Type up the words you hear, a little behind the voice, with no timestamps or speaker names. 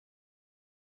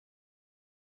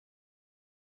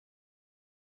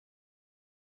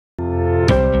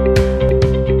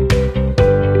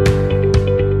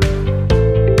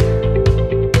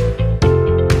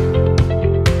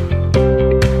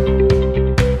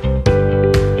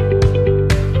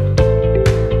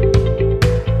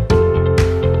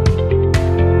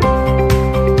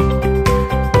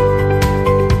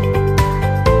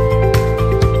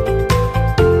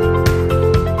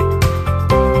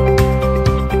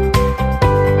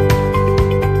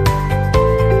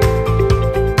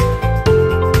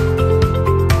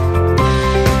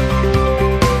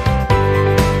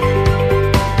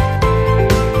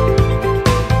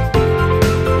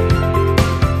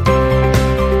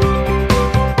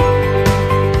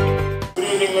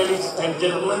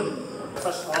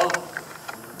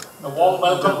warm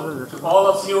welcome to all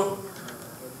of you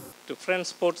to Friends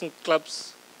Sports and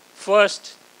Club's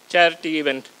first charity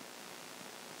event,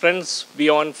 Friends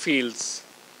Beyond Fields,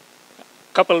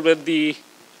 coupled with the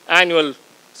annual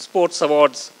sports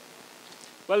awards.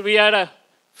 Well, we had a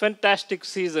fantastic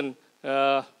season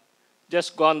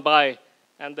just gone by,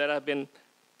 and there have been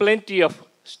plenty of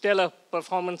stellar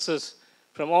performances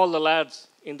from all the lads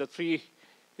in the three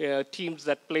teams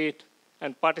that played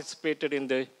and participated in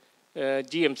the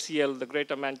GMCL, the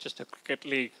Greater Manchester Cricket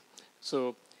League.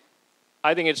 So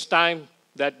I think it's time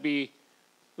that we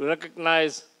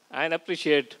recognize and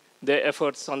appreciate their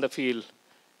efforts on the field.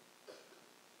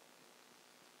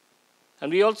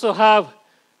 And we also have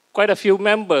quite a few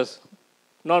members,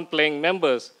 non-playing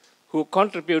members, who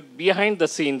contribute behind the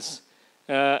scenes,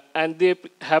 and they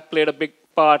have played a big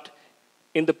part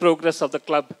in the progress of the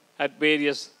club at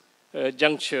various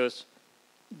junctures.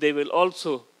 They will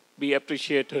also be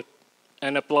appreciated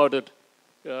and applauded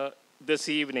this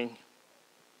evening.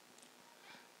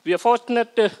 We are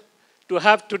fortunate to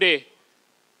have today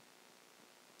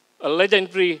a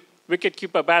legendary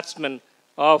wicketkeeper batsman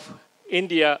of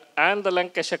India and the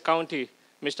Lancashire County,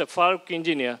 Mr. Farooq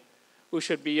Engineer, who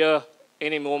should be here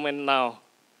any moment now.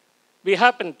 We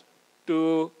happened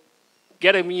to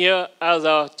get him here as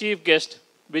our chief guest,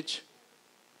 which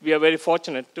we are very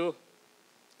fortunate to.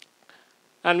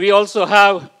 And we also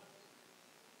have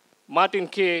Martin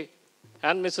Kay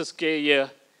and Mrs. Kay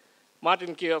here.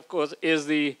 Martin Kay, of course, is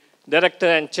the director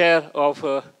and chair of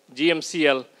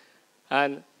GMCL,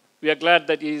 and we are glad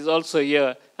that he is also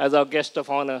here as our guest of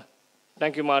honor.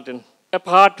 Thank you, Martin.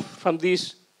 Apart from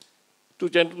these two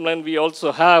gentlemen, we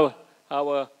also have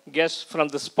our guests from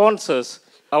the sponsors.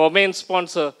 Our main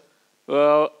sponsor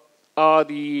are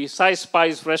the Sai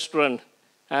Spice restaurant,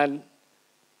 and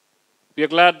we are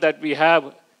glad that we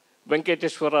have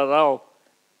Venkateshwara Rao,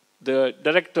 the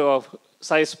director of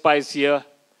Sai Spice here,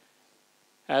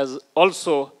 as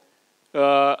also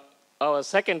our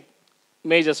second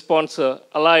major sponsor,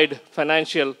 Allied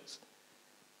Financial,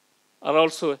 are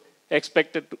also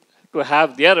expected to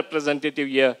have their representative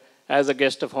here as a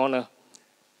guest of honor.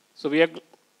 So we are,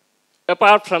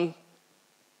 apart from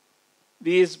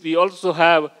these, we also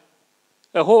have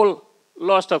a whole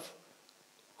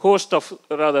host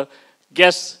of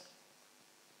guests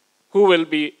who will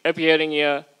be appearing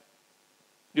here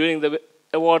during the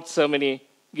award ceremony,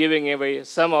 giving away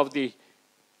some of the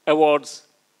awards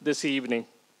this evening.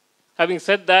 Having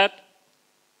said that,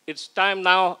 it's time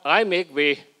now I make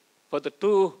way for the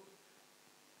two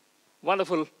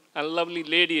wonderful and lovely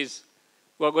ladies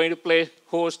who are going to play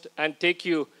host and take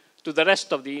you to the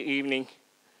rest of the evening.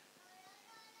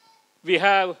 We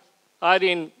have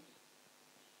Irene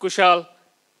Kushal,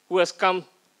 who has come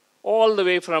all the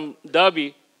way from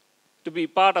Derby to be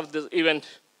part of this event.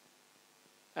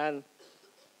 And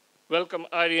welcome,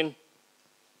 Irene.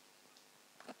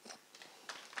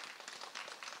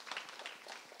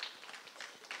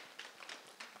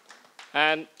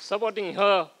 And supporting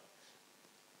her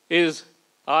is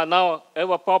our now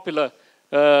ever popular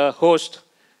host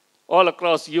all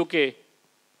across UK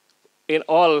in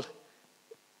all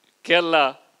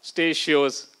Kerala stage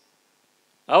shows,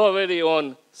 our very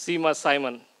own Seema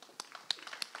Simon.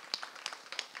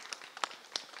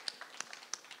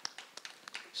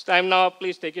 It's time now,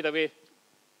 please take it away.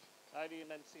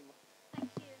 Irene and Seema. Thank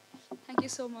you. Thank you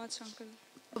so much, Uncle.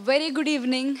 A very good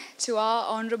evening to our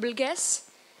honorable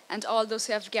guests and all those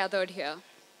who have gathered here.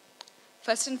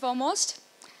 First and foremost,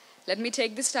 let me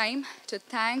take this time to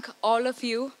thank all of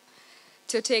you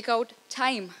to take out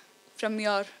time from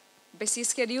your busy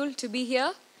schedule to be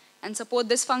here and support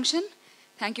this function.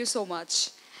 Thank you so much.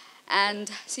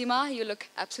 And Seema, you look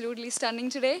absolutely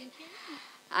stunning today.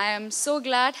 I am so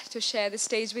glad to share this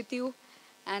stage with you,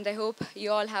 and I hope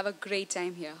you all have a great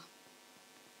time here.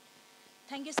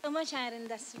 Thank you so much, Aaron.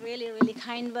 That's really, really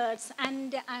kind words.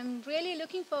 And I'm really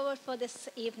looking forward for this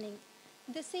evening.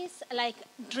 This is like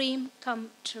dream come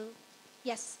true.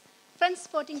 Yes, Friends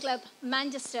Sporting Club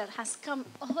Manchester has come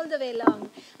all the way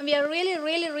along. And we are really,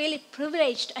 really, really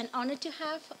privileged and honored to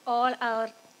have all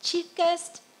our chief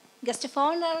guest, guest of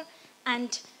honor,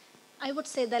 and I would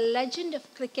say the legend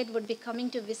of cricket would be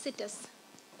coming to visit us.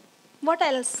 What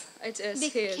else? It is. We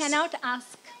cannot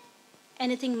ask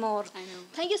anything more. I know.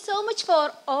 Thank you so much for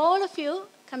all of you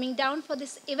coming down for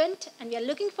this event, and we are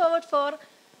looking forward for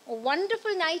a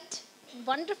wonderful night,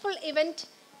 wonderful event,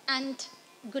 and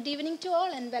good evening to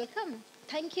all and welcome.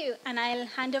 Thank you, and I'll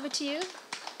hand over to you.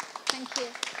 Thank you.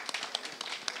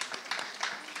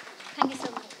 Thank you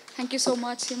so much. Thank you so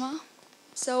much, Seema.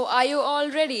 So, are you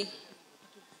all ready?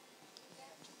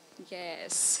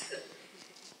 Yes.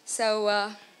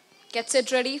 So, Get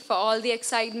set ready for all the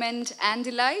excitement and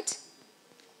delight.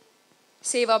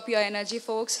 Save up your energy,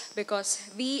 folks, because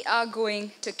we are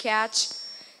going to catch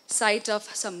sight of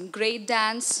some great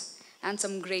dance and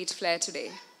some great flair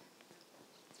today.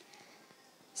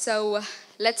 So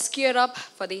let's gear up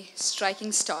for the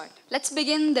striking start. Let's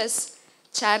begin this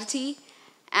charity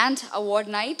and award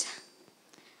night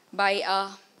by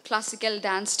a classical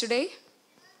dance today.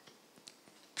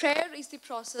 Prayer is the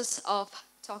process of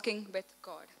talking with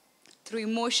God through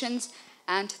emotions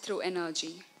and through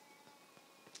energy.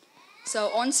 So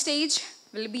on stage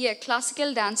will be a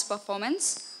classical dance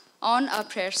performance on a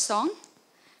prayer song,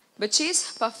 which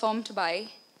is performed by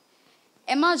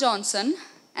Emma Johnson,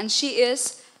 and she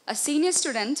is a senior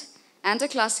student and a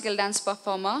classical dance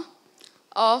performer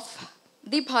of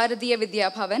the Bharatiya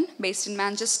Vidya Bhavan based in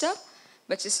Manchester,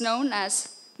 which is known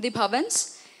as the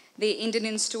Bhavans, the Indian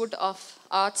Institute of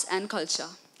Arts and Culture.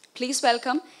 Please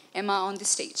welcome Emma on the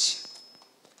stage.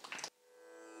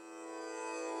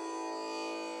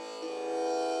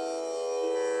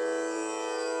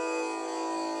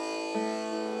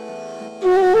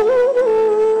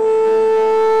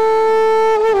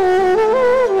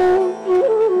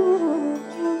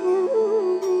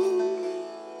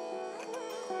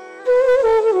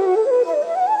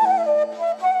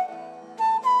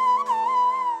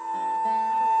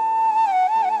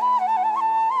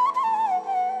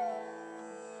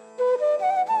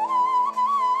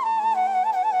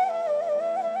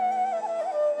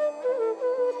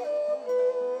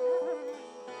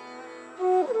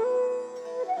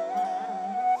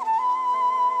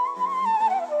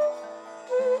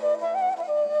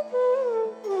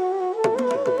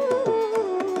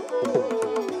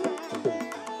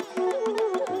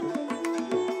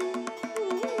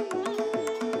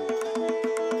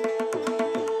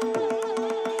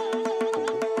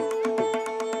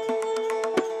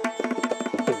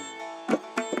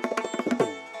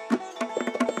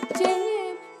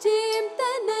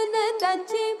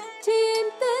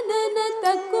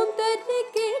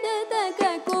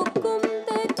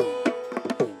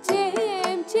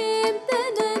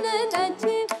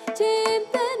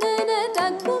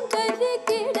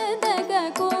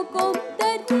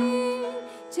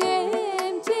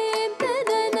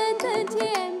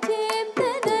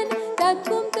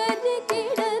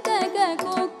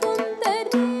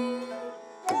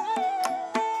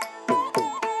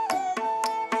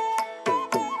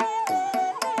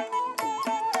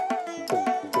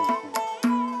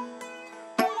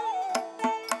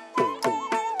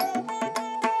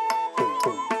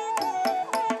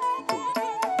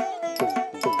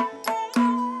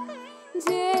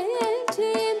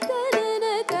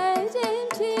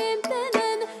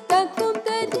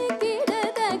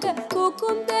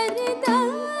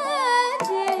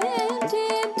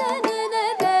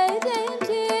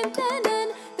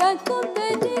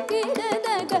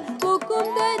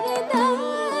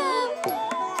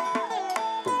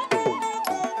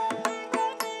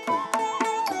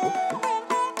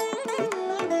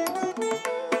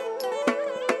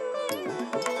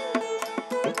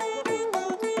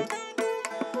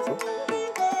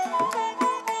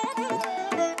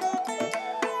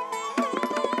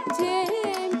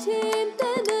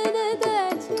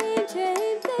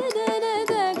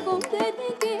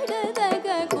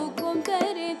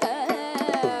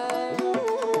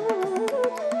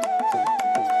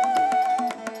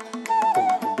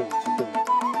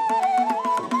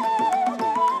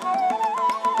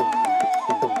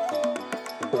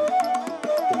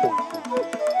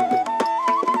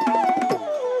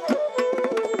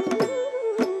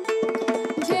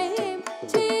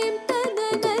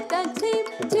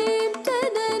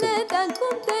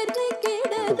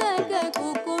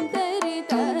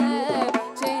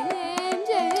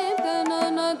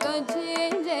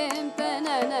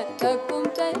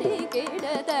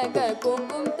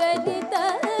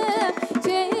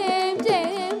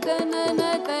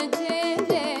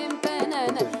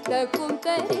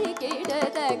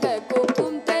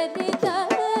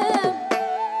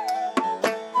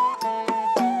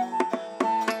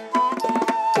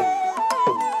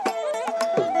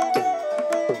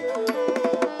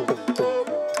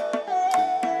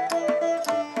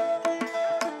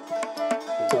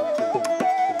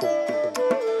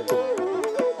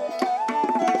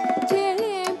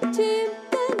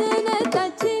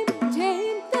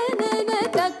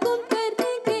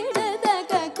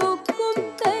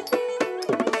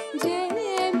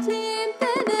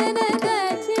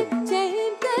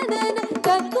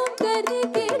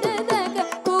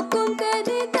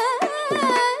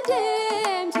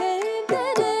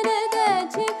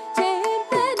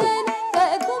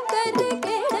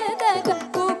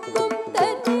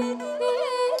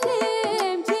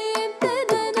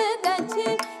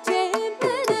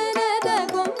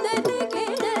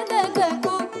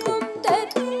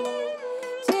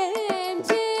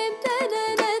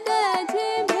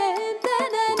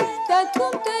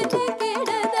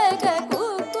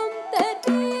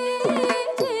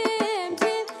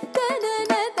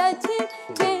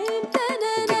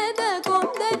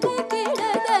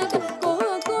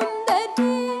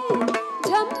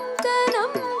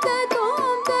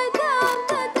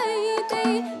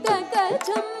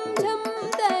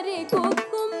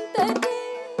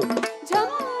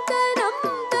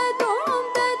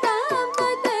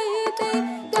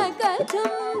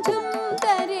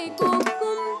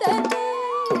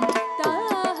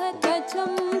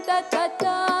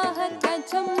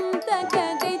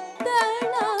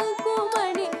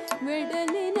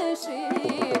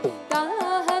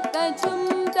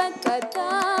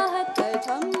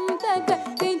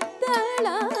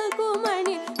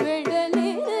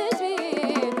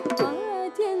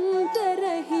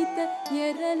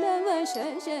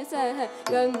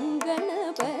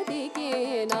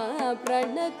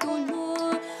 प्रणतुलो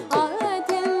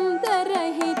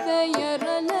आद्यन्तरहित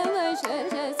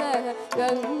यरलवशशसः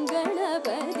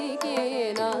गङ्गणपतिके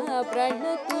ना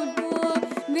प्रणतुलो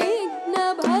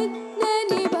विघ्नभग्न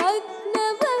निभग्न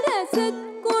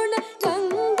वरसत्कुण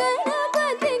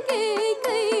गङ्गणपतिके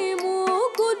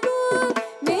कैमूकुलो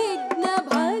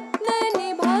विघ्नभग्न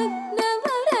निभग्न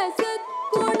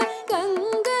वरसत्कुण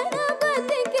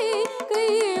गङ्गणपतिके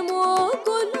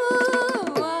कैमूकुलो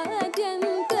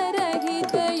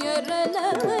आद्यन्तरहित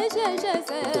यरलवशशस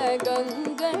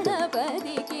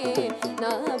गङ्गणपतिके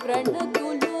ना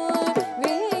प्रणतुलो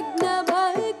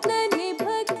विघ्नभग्न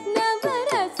निभग्न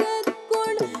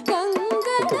वरसत्कुण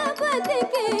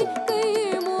गङ्गणपतिके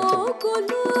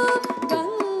कैमूकुलो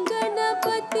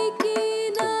गङ्गणपतिके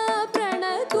ना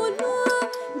प्रणतुलो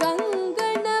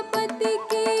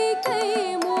गङ्गणपतिके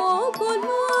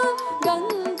कैमूकुलो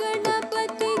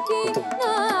गङ्गणपतिके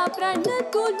ना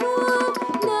प्रणतुलो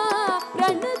ना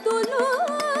प्रणतुलो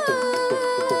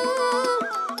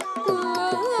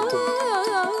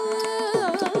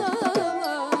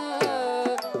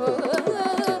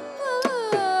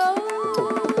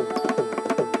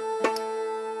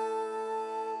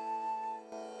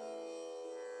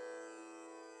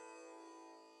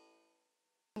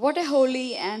What a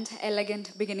holy and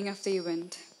elegant beginning of the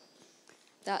event.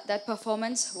 That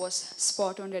performance was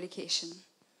spot on dedication.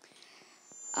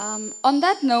 On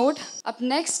that note, up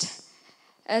next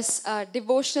is a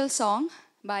devotional song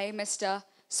by Mr.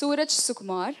 Suraj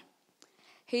Sukumar.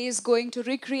 He is going to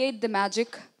recreate the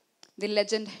magic the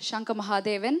legend Shankar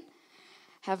Mahadevan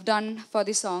have done for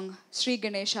the song Sri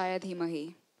Ganeshaya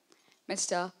Dhimahi.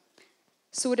 Mr.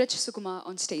 Suraj Sukumar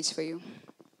on stage for you.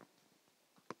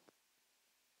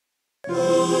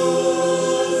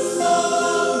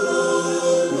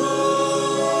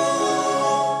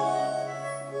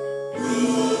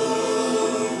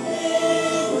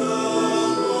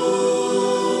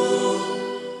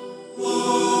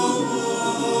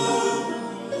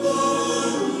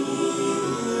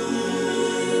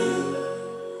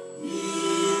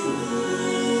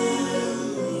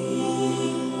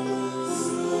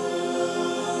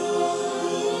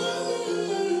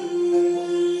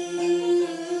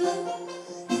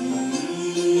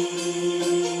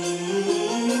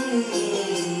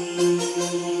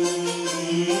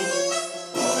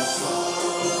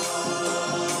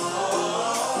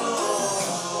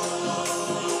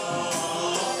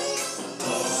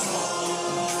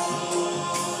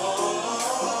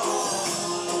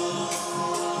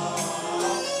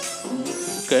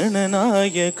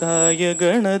 गणनायकाय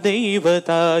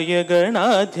गणदैवताय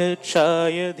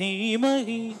गणाध्यक्षाय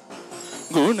धीमहि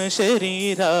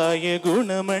गुणशरीराय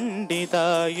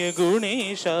गुणमण्डिताय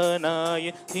गुणेशानाय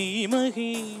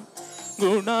धीमहि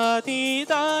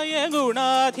गुणातीताय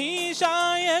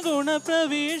गुणाधीशाय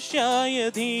गुणप्रविश्याय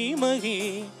धीमहि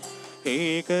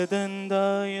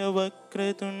एकदन्ताय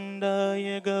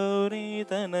वक्रतुण्डाय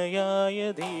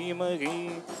गौरीतनयाय धीमहि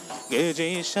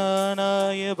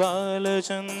गजेशानाय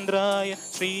बालचन्द्राय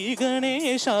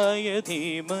श्रीगणेशाय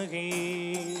धीमहि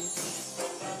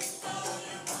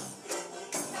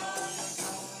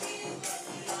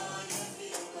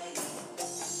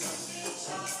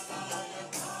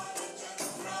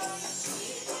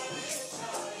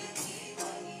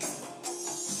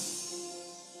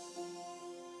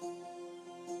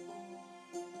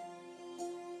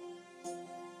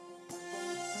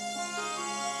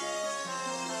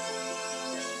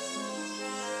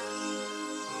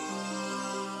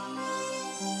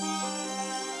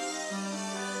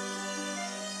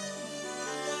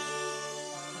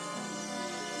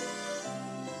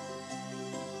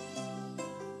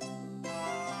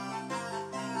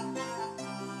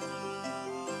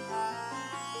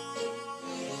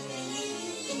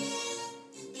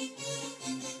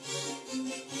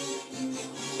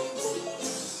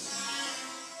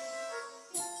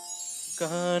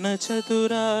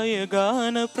गानचतुराय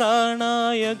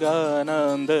गानप्राणाय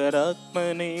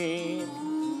गानान्तरात्मने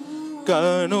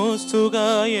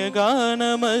गानोत्सुकाय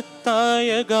गानमत्ताय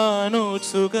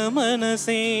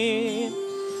गानोत्सुकमनसे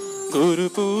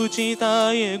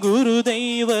गुरुपूजिताय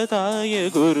गुरुदैवताय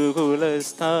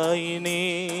गुरुकुलस्थायिने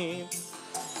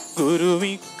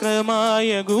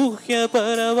गुरुविक्रमाय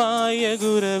गुह्यपरवाय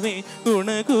गुरवे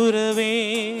गुणगुरवे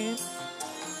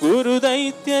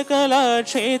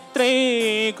गुरुदैत्यकलाक्षेत्रे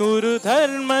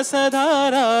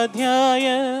गुरुधर्मसदाराध्याय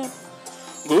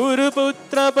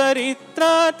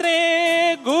गुरुपुत्रपरित्रात्रे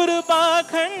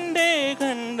गुरुपाखण्डे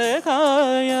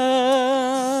खण्डकाय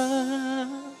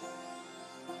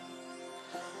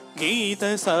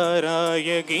गीतसाराय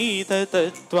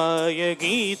गीततत्त्वाय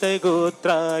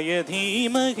गीतगोत्राय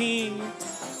धीमहि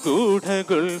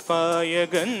गूढगुल्फाय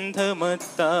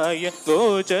गन्धमत्ताय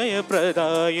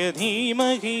गोजयप्रदाय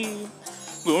धीमहि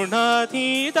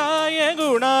गुणातीताय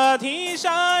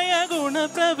गुणाधीशाय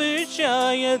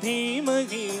गुणप्रविश्याय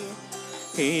धीमहि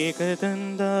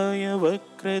एकदन्ताय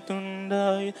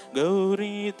वक्रतुण्डाय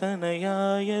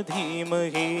गौरीतनयाय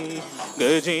धीमहि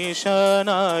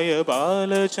गजेशानाय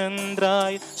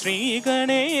बालचन्द्राय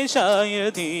श्रीगणेशाय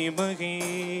धीमहि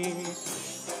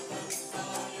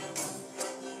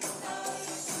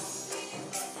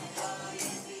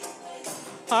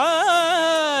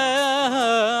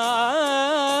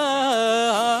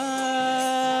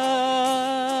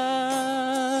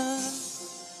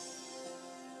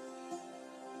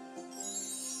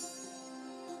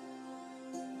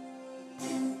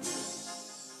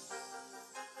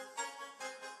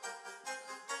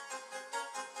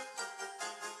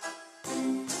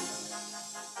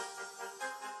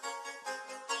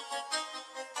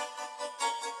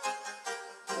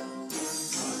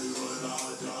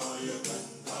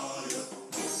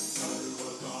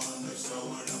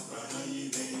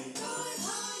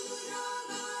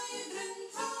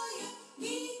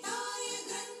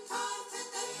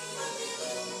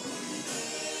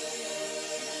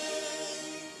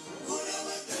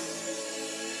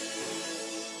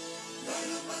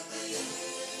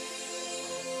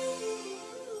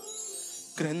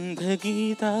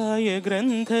ग्रन्थगीताय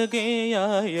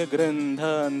ग्रन्थगेयाय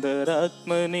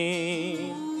ग्रन्थान्तरात्मने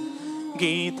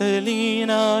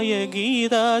गीतलीनाय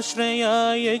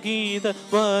गीताश्रयाय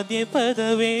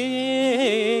गीतवाद्यपदवे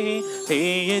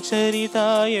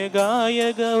हेयचरिताय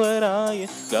गायगवराय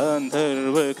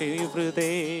गान्धर्वकीवृते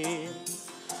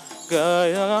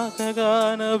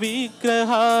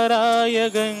गायकगानविग्रहाराय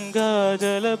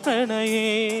गङ्गाजलप्रणये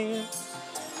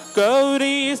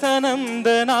गौरी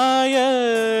सनन्दनाय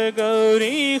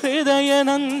गौरी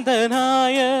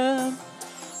हृदयनन्दनाय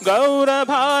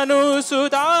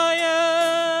गौरभानुसुताय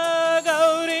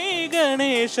गौरी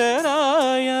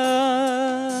गणेशराय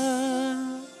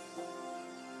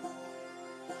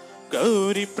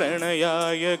गौरी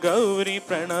प्रणयाय गौरी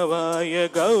प्रणवाय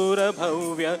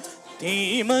गौरभव्य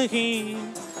धीमहि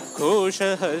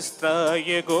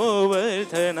घोषहस्त्राय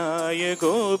गोवर्धनाय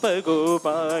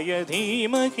गोपगोपाय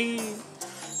धीमहि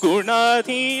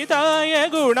गुणातीताय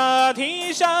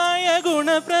गुणाधीशाय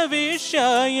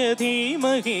गुणप्रविश्याय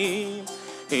धीमहि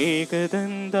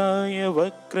एकदन्ताय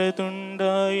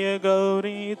वक्रतुण्डाय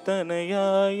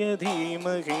गौरीतनयाय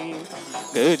धीमहि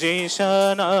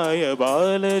गजेशानाय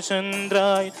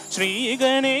बालचन्द्राय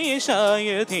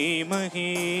श्रीगणेशाय धीमहि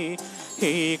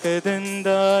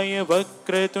एकदन्ताय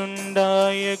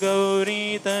वक्रतुण्डाय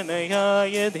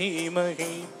गौरीतनयाय धीमहि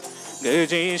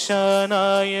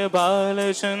गजेशानाय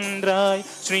बालचन्द्राय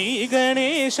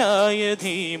श्रीगणेशाय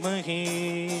धीमहि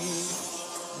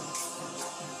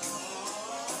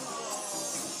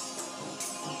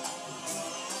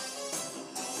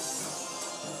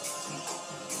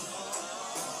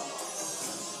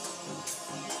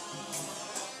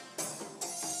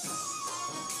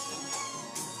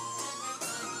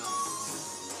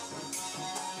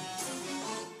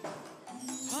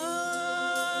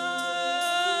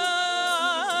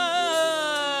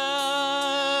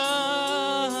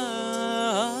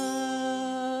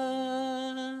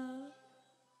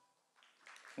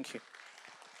Thank you.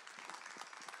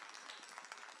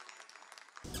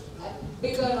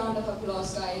 Bigger round of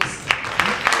applause, guys.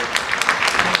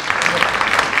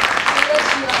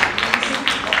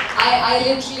 I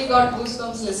literally got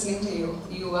goosebumps listening to you.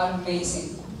 You are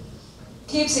amazing.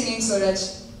 Keep singing, Suraj.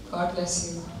 God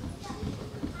bless you.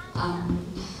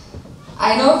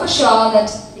 I know for sure that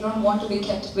you don't want to be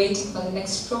kept waiting for the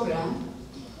next program.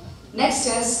 Next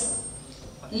is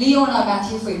Leona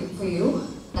Matthew for you.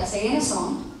 That's again a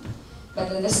song. But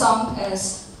then this song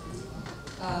is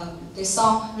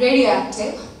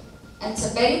Radioactive. And it's a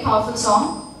very powerful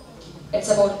song. It's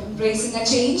about embracing a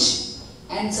change.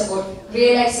 And it's about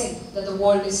realizing that the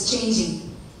world is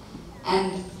changing.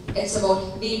 And it's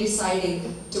about me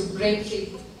deciding to break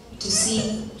free, to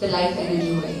see the life in a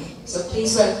new way. So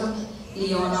please welcome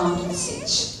Leona onto the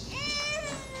stage.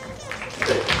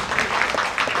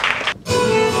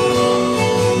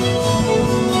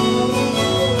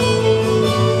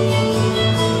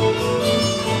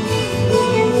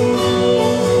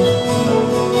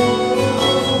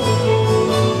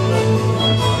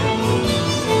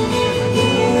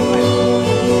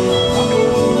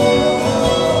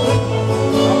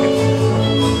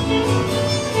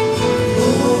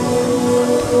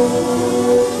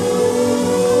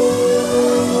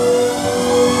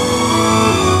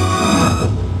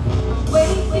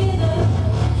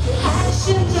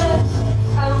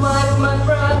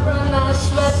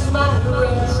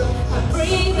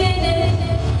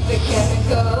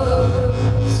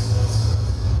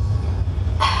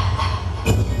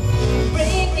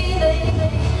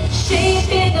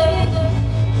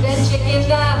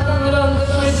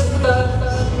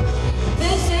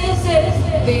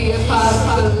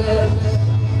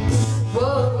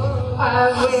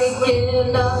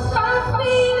 waking up, I'm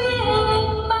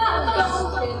feeling my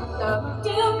bones enough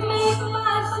to make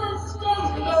my system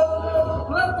go.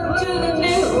 Welcome to the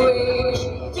new age,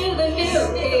 to the new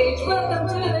age. Welcome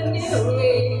to the new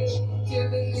age, to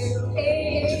the new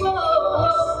age. Whoa,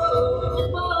 whoa,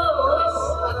 whoa,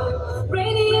 whoa.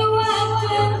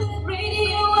 Radioactive,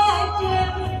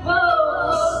 radioactive. Whoa,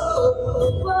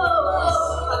 whoa,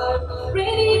 whoa.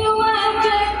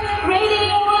 Radioactive,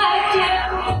 radioactive.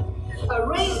 I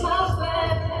raise my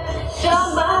flag, down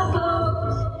my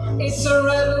clothes. It's a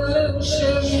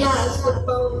revolution, I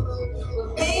suppose.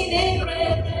 We're painted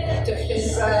red to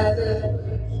fit right in.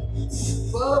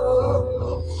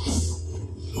 Whoa.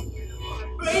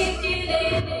 Break it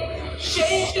in,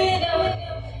 shake it up,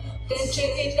 then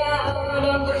check it out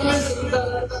on the prison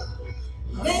bus.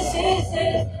 This is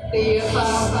it, the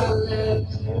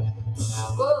apocalypse.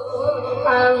 Whoa,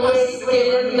 I'm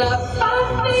waking up, I'm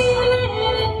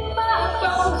feeling my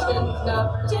bones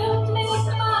enough to make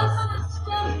my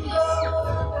system go.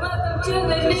 Welcome to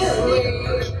the new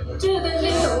age, to the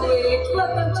new age.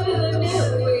 Welcome to the new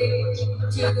age,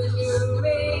 to the new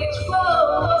age. Whoa,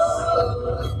 whoa,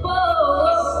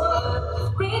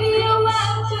 whoa.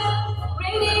 Radioactive,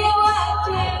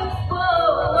 radioactive. Whoa,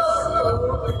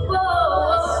 whoa,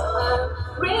 whoa.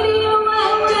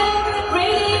 Radioactive,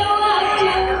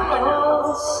 radioactive.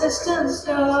 All systems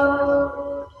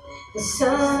go. The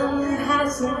sun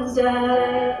hasn't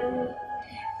died.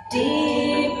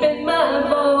 Deep in my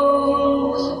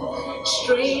bones,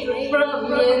 straight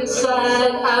from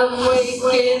inside, I'm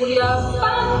waking up.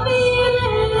 I'm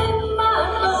feeling my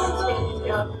bones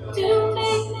enough to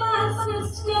make my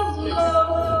system go.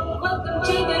 Welcome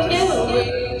to the new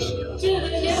age, to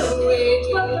the new age.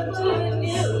 Welcome to the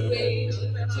new age,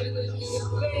 to the new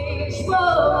age.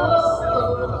 Whoa,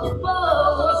 whoa, whoa.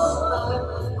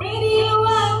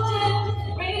 Radioactive,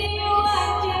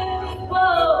 radioactive.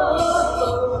 Whoa,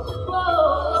 whoa,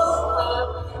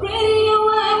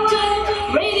 radioactive,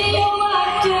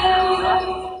 radioactive.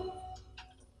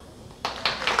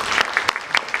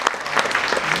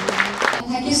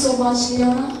 Thank you so much,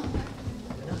 Leona.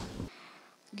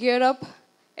 Gear up,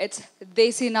 it's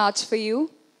Desi Nach for you.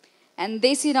 And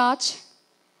Desi Nach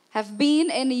have been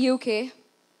in the UK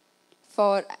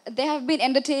they have been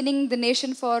entertaining the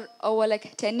nation for over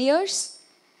like 10 years.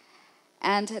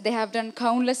 And they have done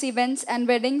countless events and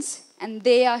weddings. And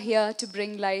they are here to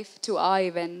bring life to our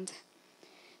event.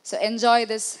 So enjoy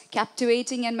this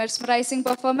captivating and mesmerizing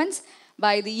performance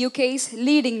by the UK's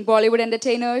leading Bollywood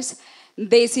entertainers,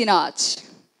 Desi Nach.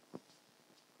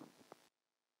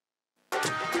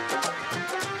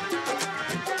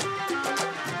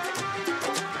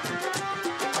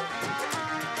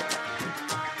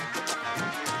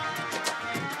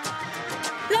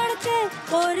 लड़के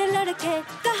और लड़के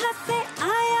कहाँ से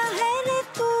आया है रे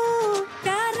तू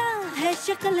प्यारा है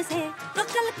शक्ल से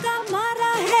अकल का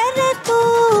मारा है रे तू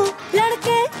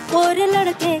लड़के और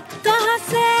लड़के कहाँ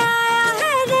से आया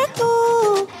है रे तू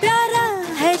प्यारा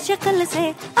है शक्ल से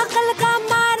अकल का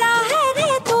मारा है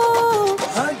रे तू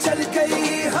हाँ चल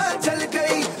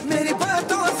गई मेरी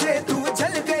बातों से तू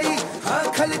चल गई हाँ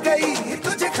खल गई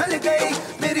तुझे खल गई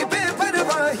मेरी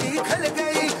बेपरवाही खल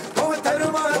गई ओ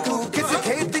दरवा तू किस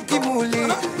खेत की मूली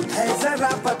है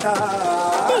जरा पता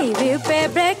टीवी पे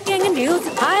ब्रेकिंग न्यूज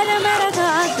हर मेरा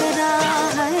घाघरा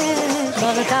है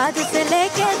बगदाद से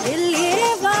लेके दिल्ली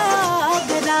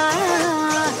आगरा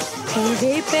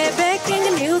टीवी पे ब्रेकिंग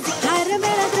न्यूज हर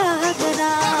मेरा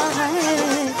घाघरा है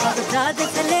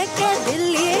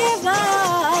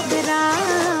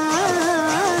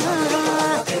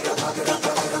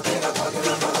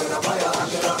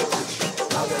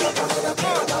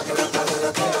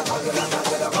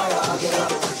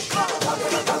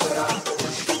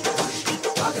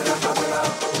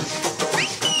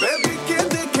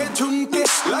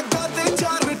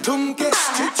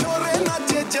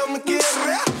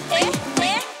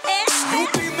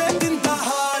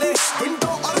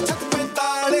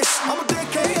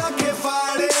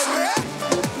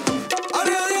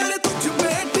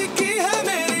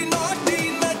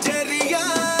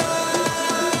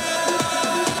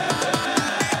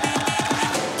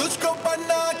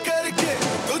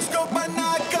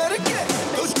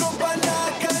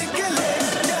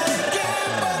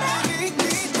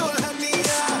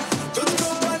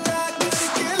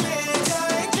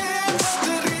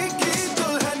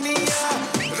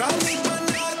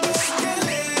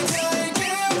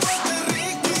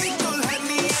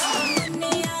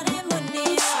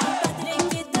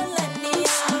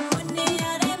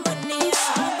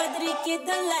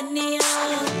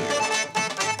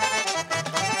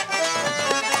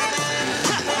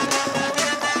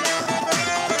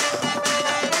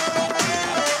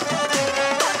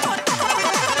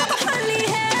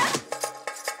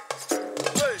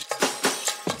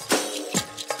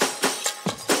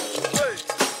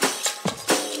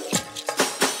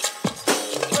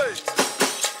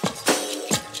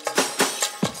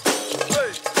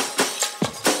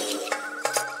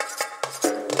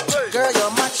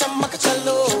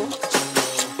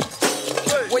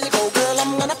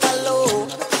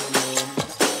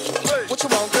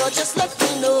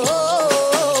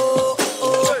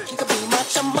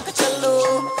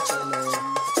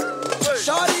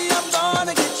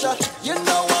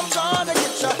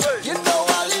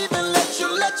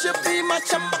विच भी मैं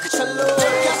चमक चलो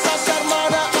कैसा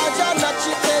शर्माना आजा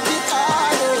नचते दिखा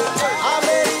दे आ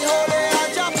मेरी होने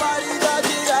आजा पारी दा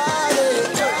जिरारे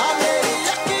आ मेरी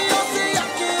अखियों से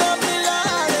अखियां मिला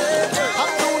दे हम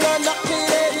तू ना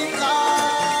नखरे दिखा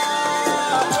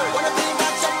wanna be my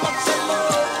चमक चलो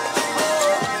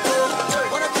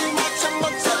wanna be my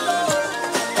चमक चलो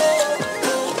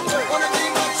wanna be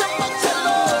my चमक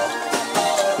चलो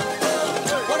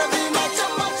wanna be my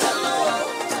चमक चलो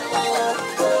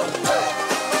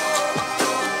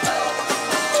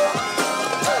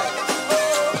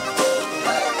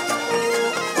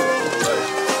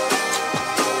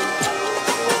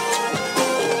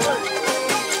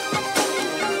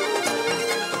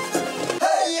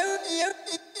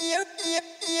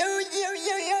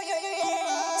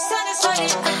Sunny, sunny,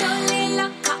 patole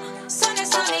lakha. Sunny,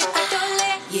 sunny, patole.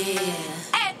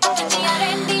 Yeah. Takdiya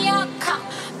rendiya kha.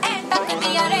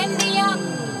 Takdiya rendiya.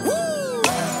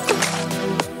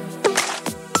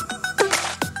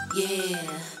 Yeah.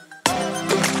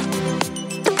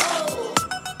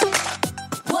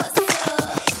 What's up?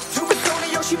 You was Tony,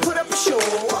 yo, she put up a show.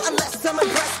 Unless I'm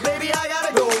impressed, baby, I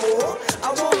gotta go. I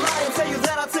won't lie and tell you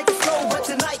that I'll take it slow, but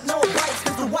tonight no bites,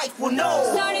 'cause the wife will know.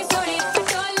 Sorry, sorry,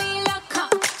 patole lakha.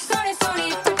 Sorry, sorry,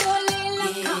 patole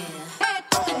lakha.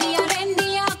 Takdiya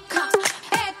rendiya kha.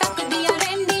 Takdiya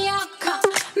rendiya kha.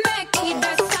 मैं की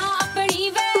दसा अपनी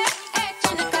वे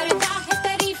चन करता है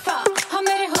तारीफा हम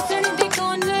मेरे हुस्न दे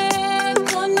कोने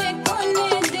कोने कोने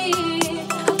दी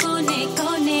कोने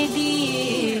कोने दी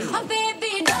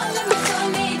बेबी डॉल मैं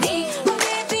सोने दी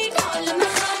बेबी डॉल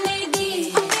मैं सोने दी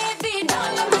बेबी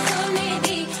डॉल मैं सोने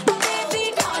दी बेबी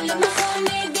डॉल मैं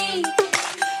सोने दी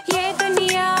ये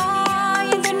दुनिया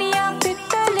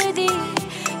पित्तल दी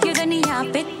ये दुनिया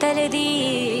पित्तल दी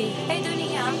ये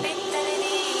दुनिया पित्तल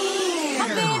दी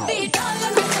बेबी डॉल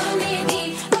मैं सोने दी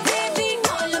बेबी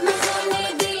डॉल मैं सोने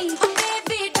दी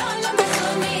बेबी डॉल मैं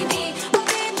सोने दी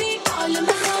बेबी डॉल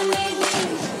मैं सोने दी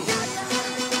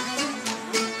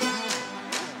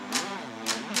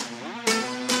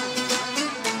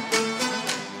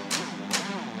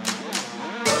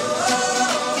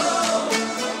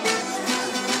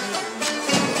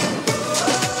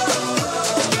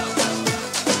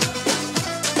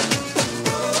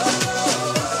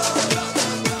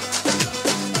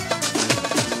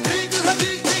ठीक है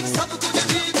ठीक सब कुछ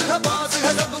ठीक है पास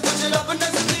है सब कुछ अब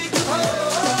नजदीक है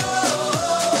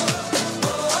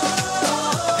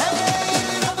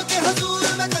रब के हुजूर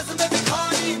में कसमें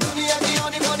दिखानी दुनिया की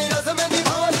आनी बानी रस्में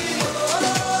निभानी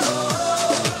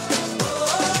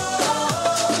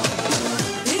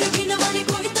फिर भी न माने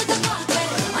कोई तो दबा कर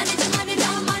माने जमाने ना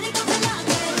माने तो भला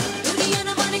कर दुनिया न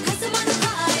माने खसमान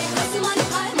खाए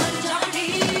मर जानी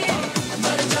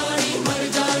मर जानी मर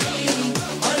जानी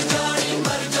मर जानी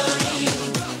मर जानी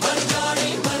मर जानी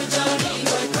मर जानी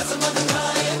कोई खसमान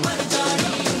खाए मर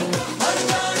जानी मर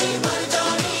जानी मर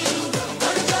जानी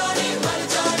मर जानी मर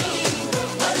जानी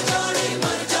मर जानी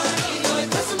मर जानी कोई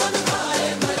खसमान खाए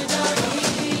मर जानी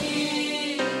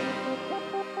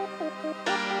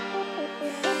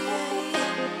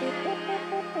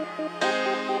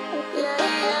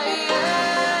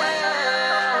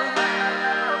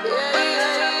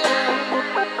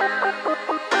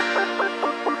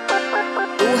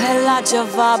तू है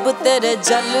लाजवाब तेरे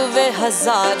जलवे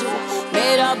हजार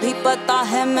मेरा भी पता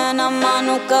है मैं न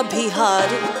मानू कभी हार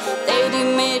तेरी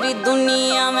मेरी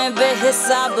दुनिया में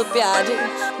बेहिसाब प्यार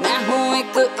मैं हूँ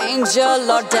एक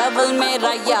एंजल और डेविल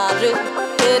मेरा यार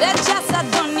तेरे जैसा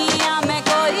दुनिया में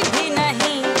कोई भी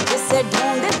नहीं जिसे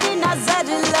ढूंढती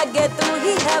नजर लगे तू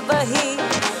ही है वही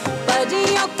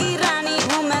परियों की रानी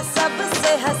हूँ मैं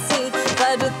सबसे हंसी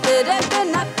पर तेरे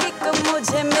बिना किक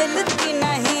मुझे मिलती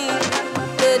नहीं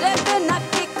तेरे बिना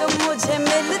किक मुझे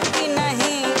मिलती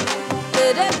नहीं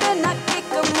तेरे बिना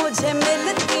किक मुझे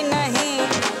मिलती नहीं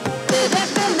तेरे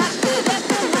बिना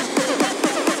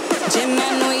जे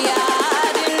मैनू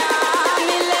यार ना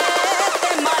मिले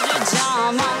ते मर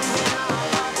जावां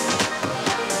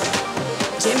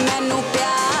जे मैनू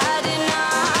प्यार ना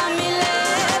मिले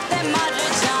ते मर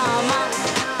जावां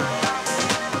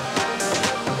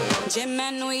जे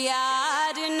मैनू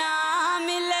यार ना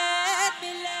मिले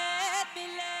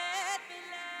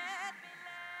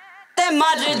ते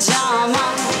मर जावां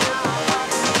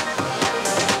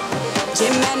जे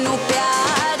मैनू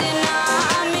प्यार ना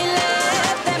मिले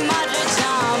ते मर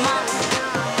जावां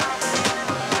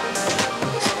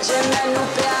जे मैनू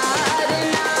प्यार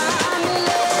ना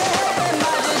मिले ते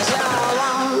मर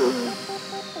जावां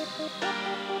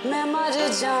मैं मर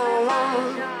जावां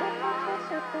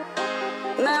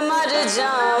मैं मर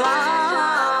जावां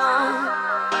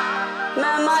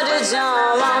मैं मर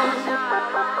जावां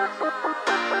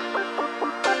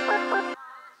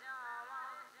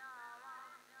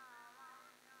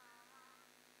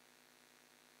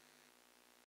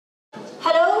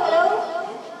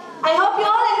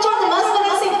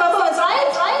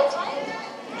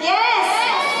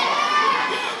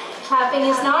clapping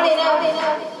is not enough.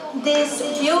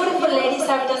 These beautiful ladies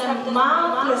have done a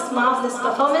marvelous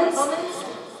performance.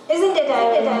 Isn't it,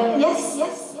 Irene? Yes,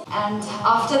 yes. And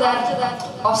after that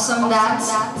awesome dance,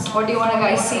 what do you want to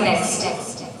guys see next?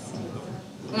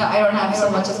 No, I don't have so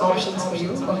much of options for you.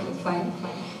 Okay, fine.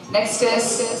 Next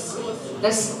is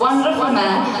this wonderful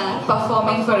man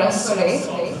performing for us today.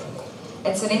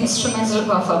 It's an instrumental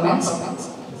performance.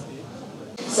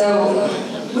 So,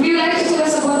 would you like to tell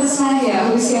us about this man here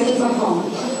who is here to perform?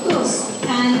 Of course.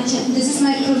 And this is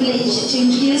my privilege to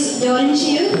introduce Doran to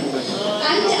you.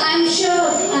 And I'm sure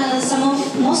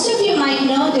most of you might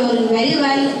know Doran very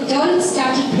well. Doran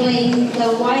started playing the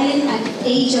violin at the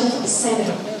age of 7.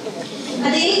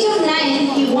 At the age of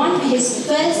 9, he won his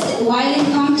first violin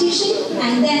competition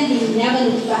and then he never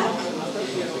looked back.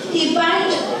 He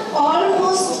bagged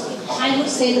almost, I would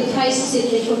say, the prizes that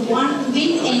they could win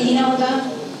in the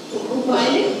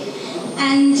violin.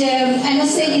 And I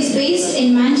must say he's based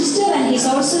in Manchester and he's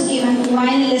also given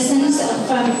violin lessons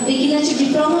from beginner to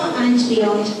diploma and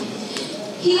beyond.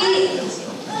 He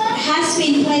has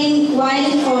been playing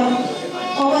violin for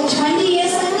over 20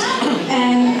 years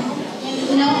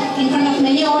in front of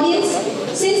many audience.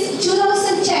 Since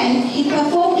 2010, he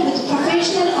performed with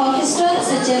professional orchestras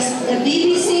such as the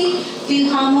BBC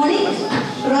Philharmonic,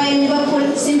 Royal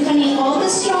Liverpool Symphony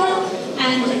Orchestra,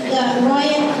 and the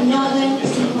Royal Northern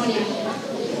Symphony.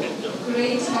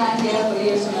 Great man here for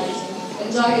you tonight.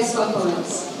 Enjoy his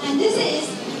performance. And this is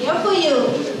here for you,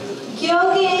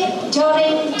 Georgi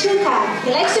Doran Tuka.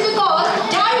 He likes to be called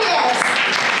Darius.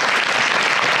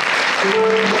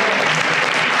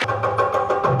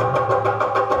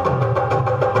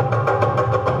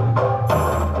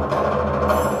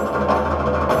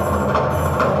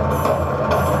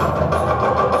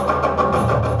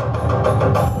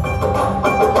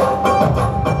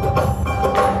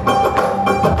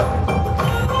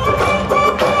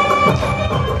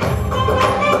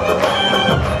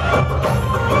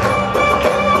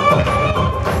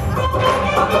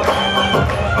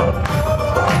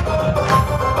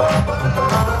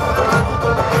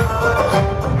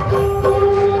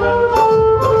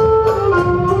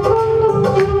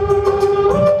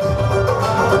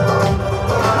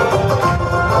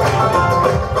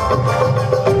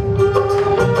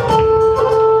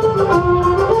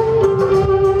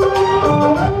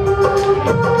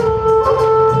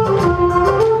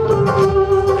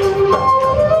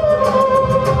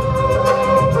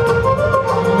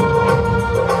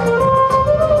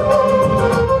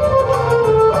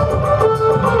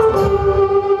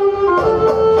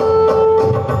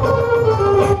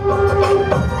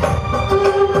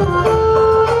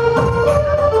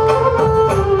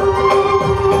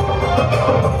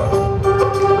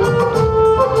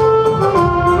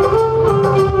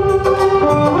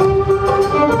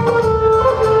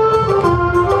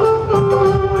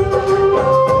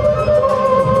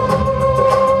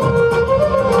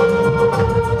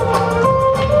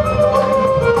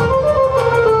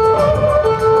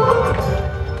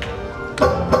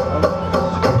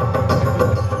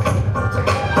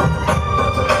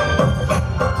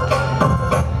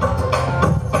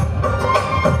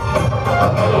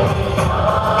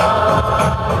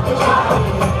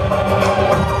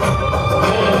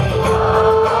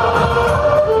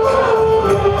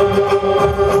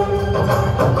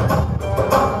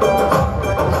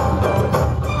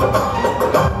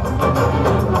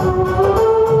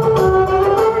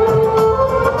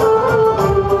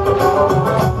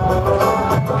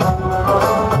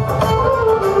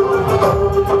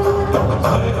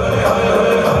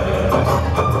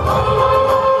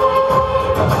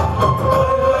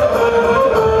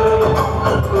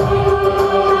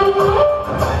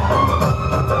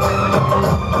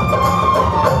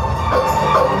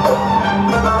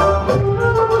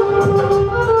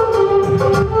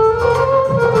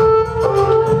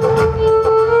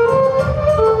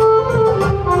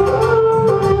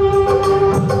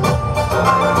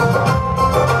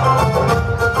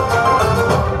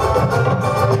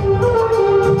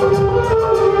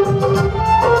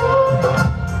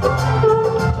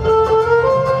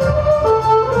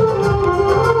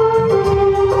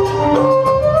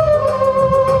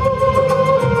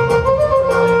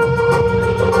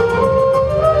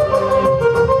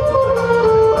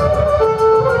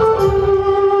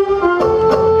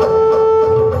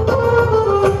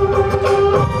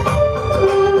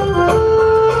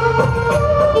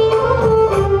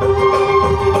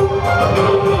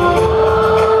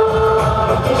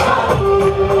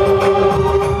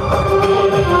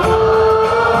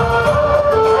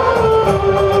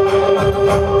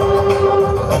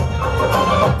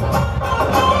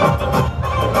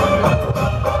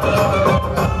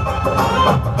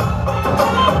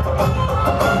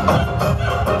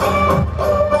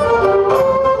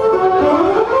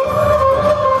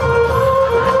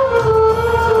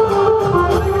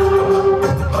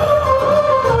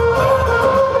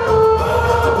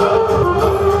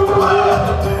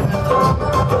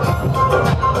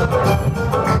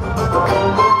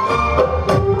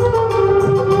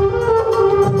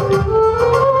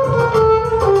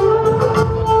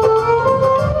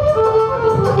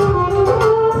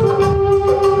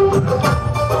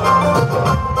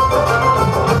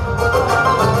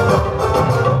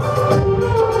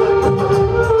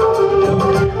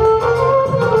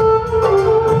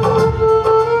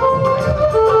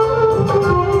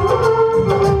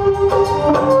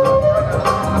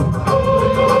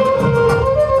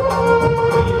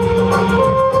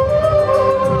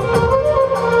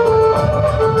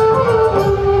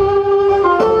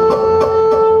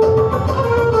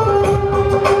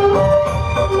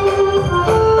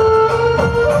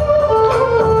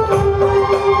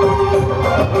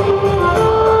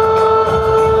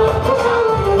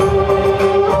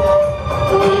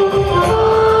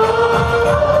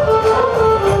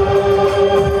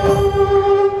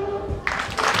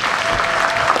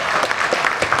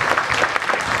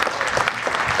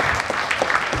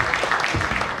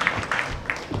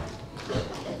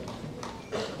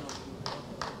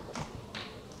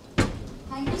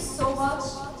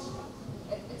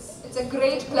 It's a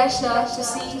great pleasure to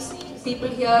see people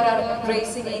here are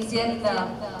embracing Indian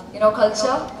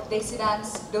culture, Desi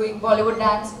dance, doing Bollywood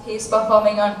dance. He's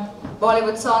performing on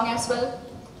Bollywood song as well.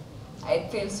 It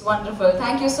feels wonderful.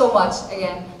 Thank you so much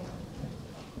again.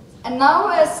 And now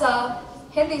is a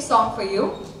Hindi song for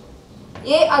you.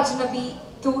 Ye Ajnabi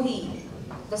Tu Hi.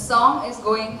 The song is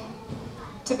going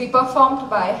to be performed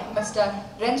by Mr.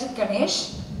 Ranjit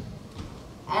Ganesh.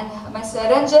 And Mr.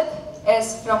 Ranjit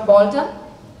is from Bolton.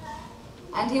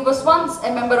 And he was once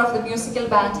a member of the musical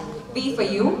band B for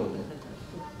You.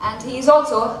 And he is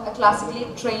also a classically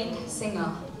trained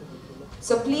singer.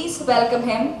 So please welcome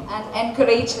him and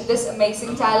encourage this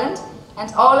amazing talent.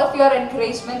 And all of your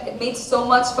encouragement, it means so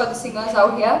much for the singers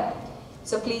out here.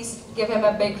 So please give him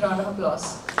a big round of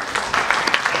applause.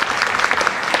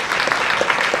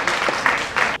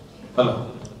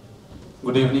 Hello.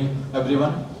 Good evening,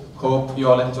 everyone. Hope you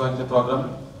all enjoying the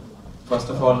program. First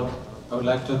of all, I would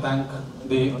like to thank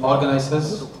the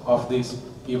organizers of this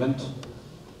event.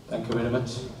 Thank you very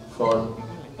much for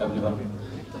everyone.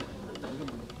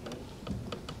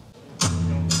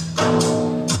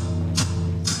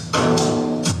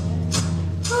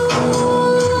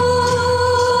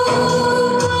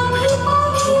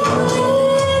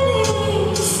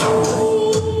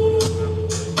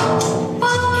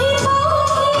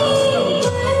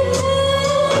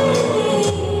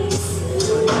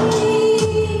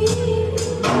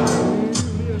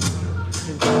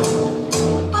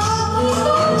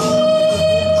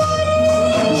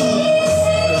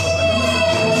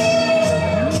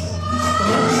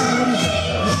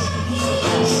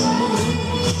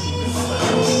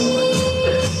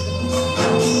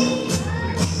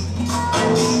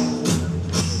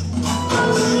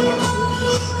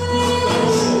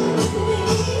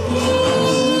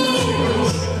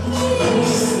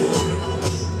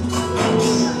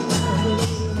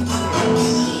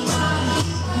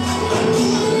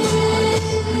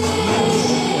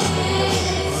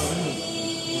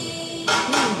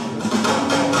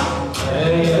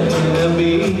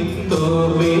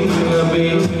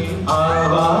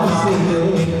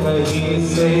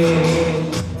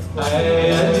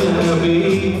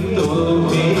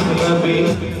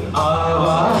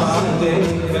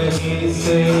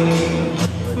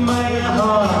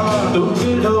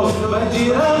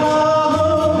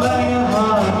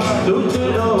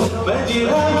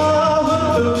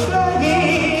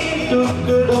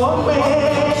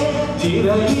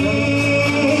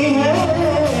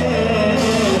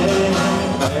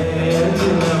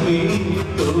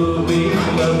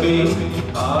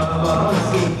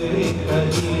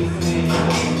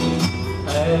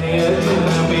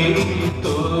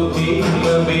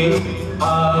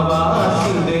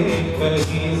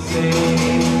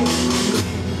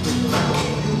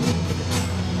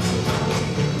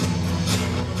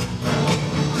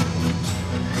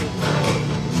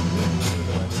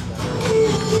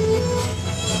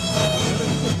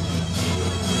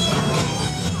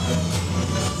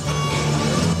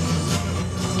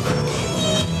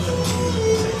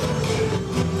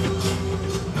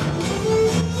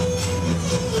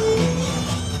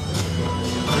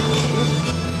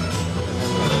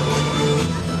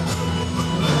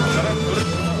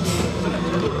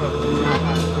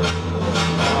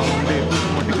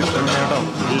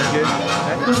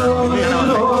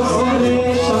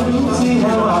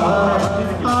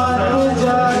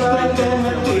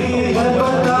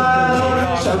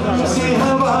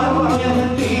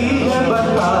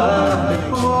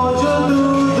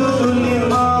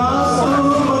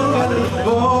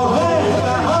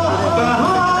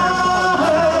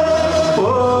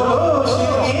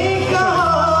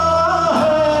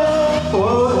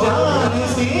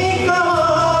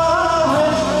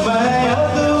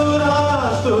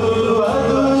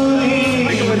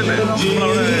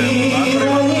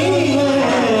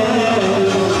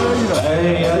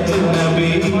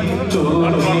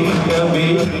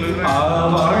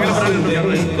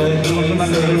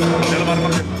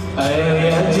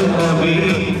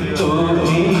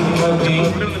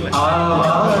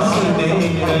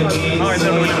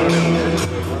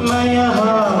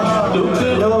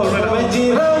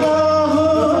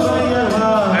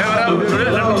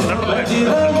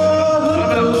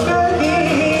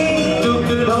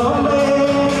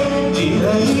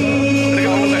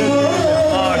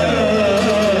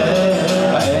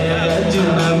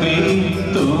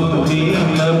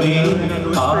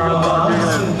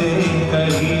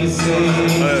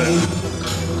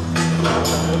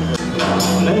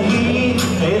 नहीं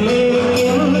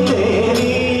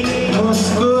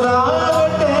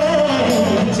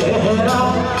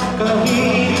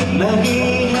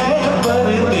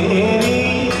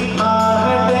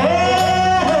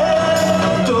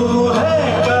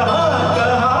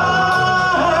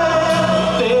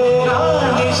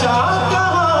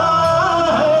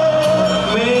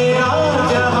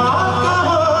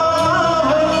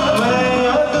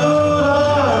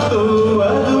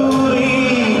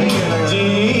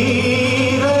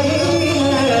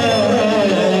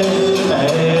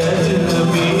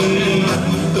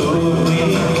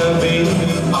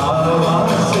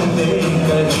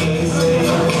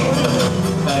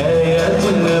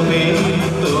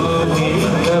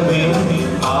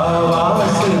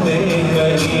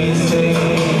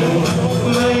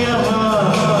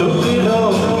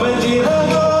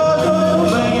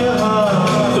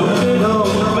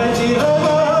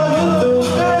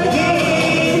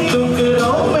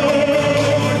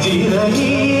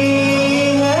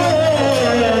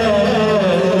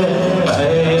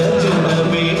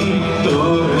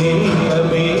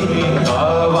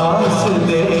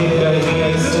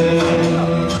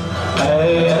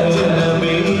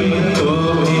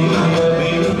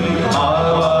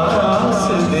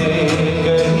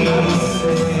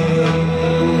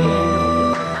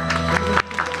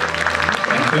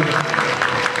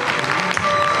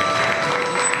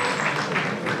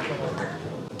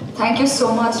Thank you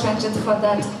so much, Ranjit, for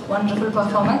that wonderful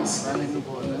performance.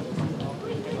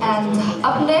 And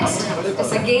up next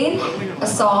is again a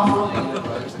song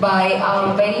by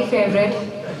our very favorite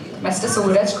Mr.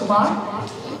 Suraj Kumar.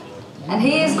 And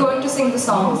he is going to sing the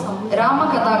song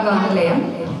Rama Katha Ganalayam,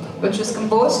 which was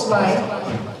composed by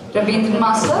Rabindran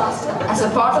Master as a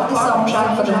part of the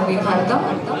soundtrack for the movie Bharatam.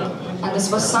 And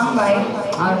this was sung by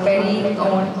our very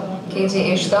own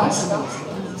KJ Ishdas.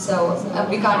 So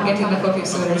we can't get enough of you,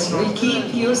 Suraj. We'll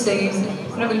keep you singing.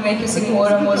 We'll make you sing more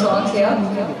and more songs here.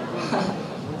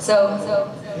 So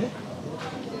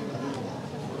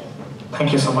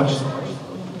thank you so much.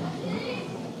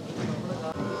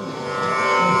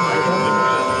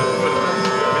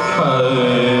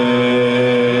 Ah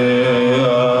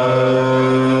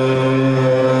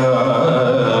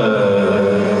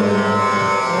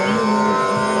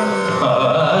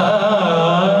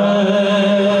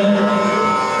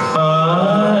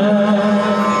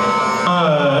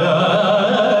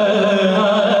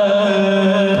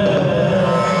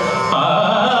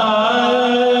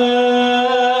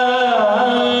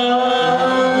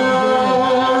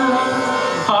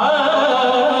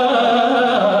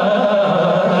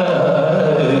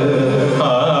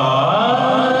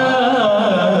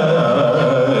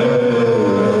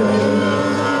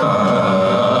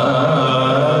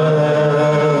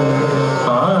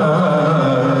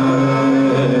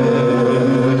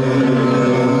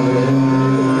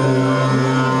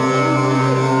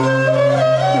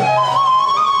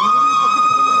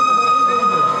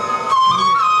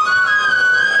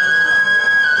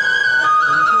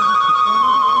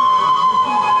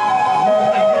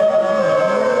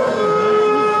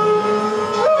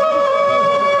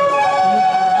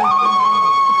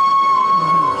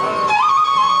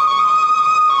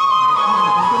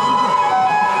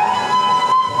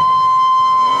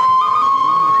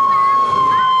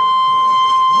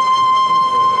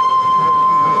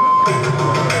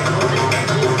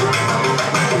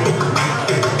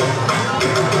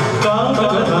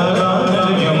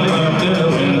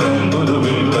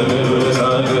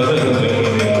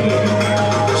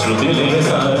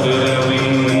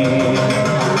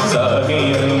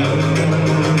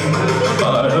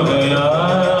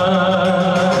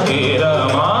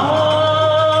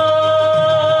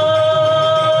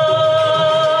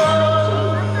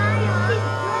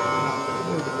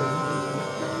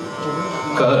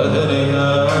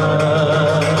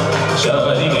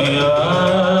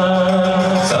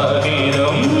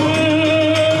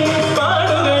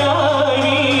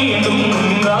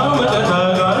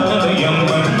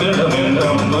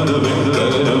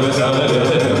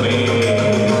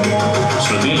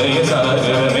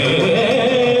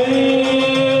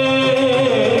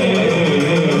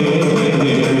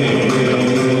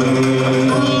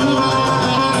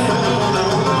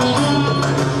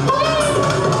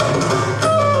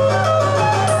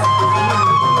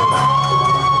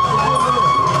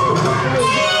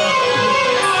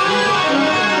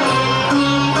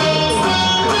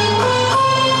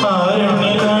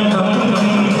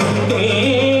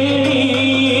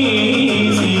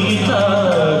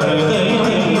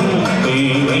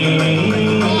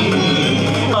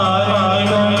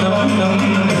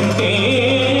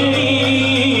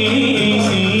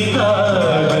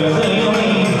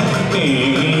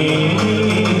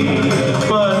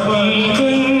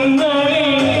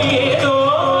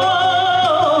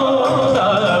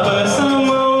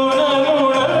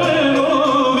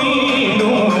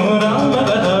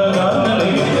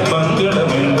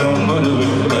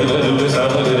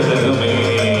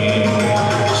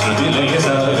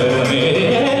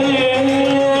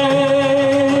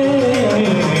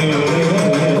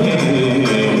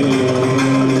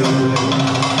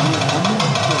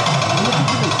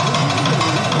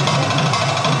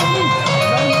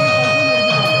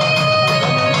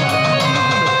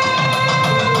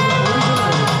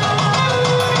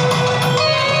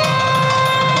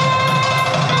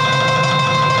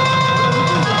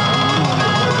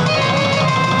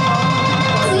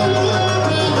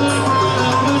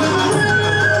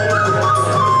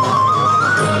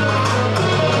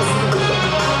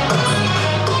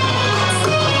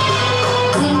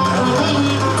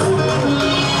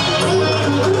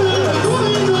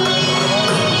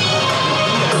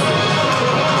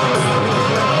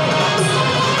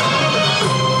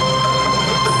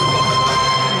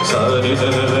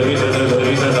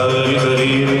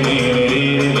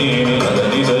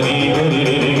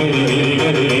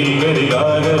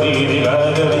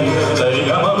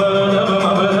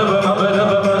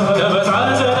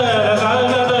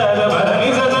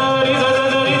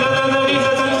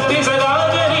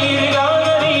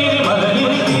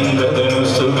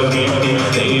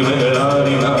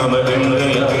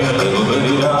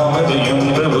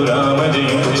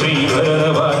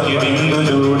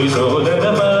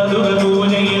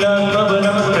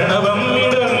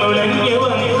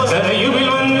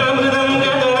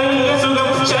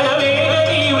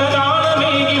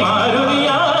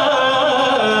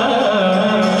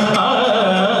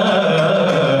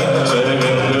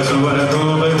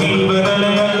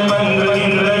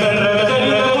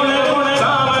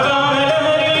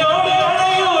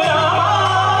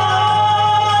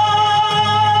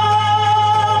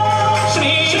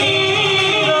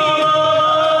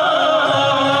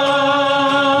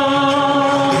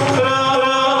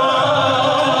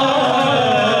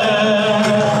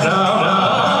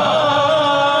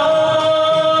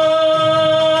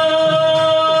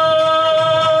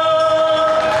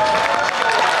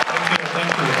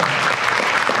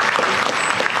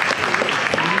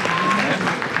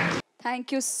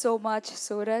Thank you so much,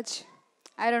 Suraj.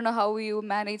 I don't know how you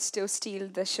manage to steal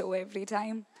the show every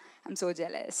time. I'm so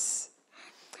jealous.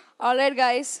 All right,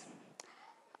 guys.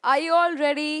 Are you all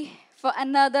ready for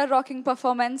another rocking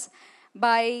performance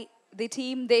by the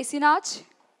team Desi Nach?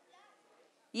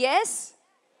 Yes?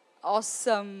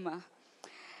 Awesome.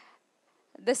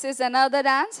 This is another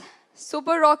dance.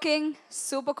 Super rocking,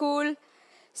 super cool,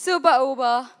 super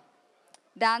uber.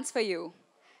 Dance for you.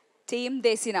 Team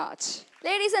Desi Nach.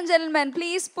 Ladies and gentlemen,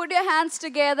 please put your hands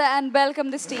together and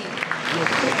welcome this team.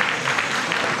 Take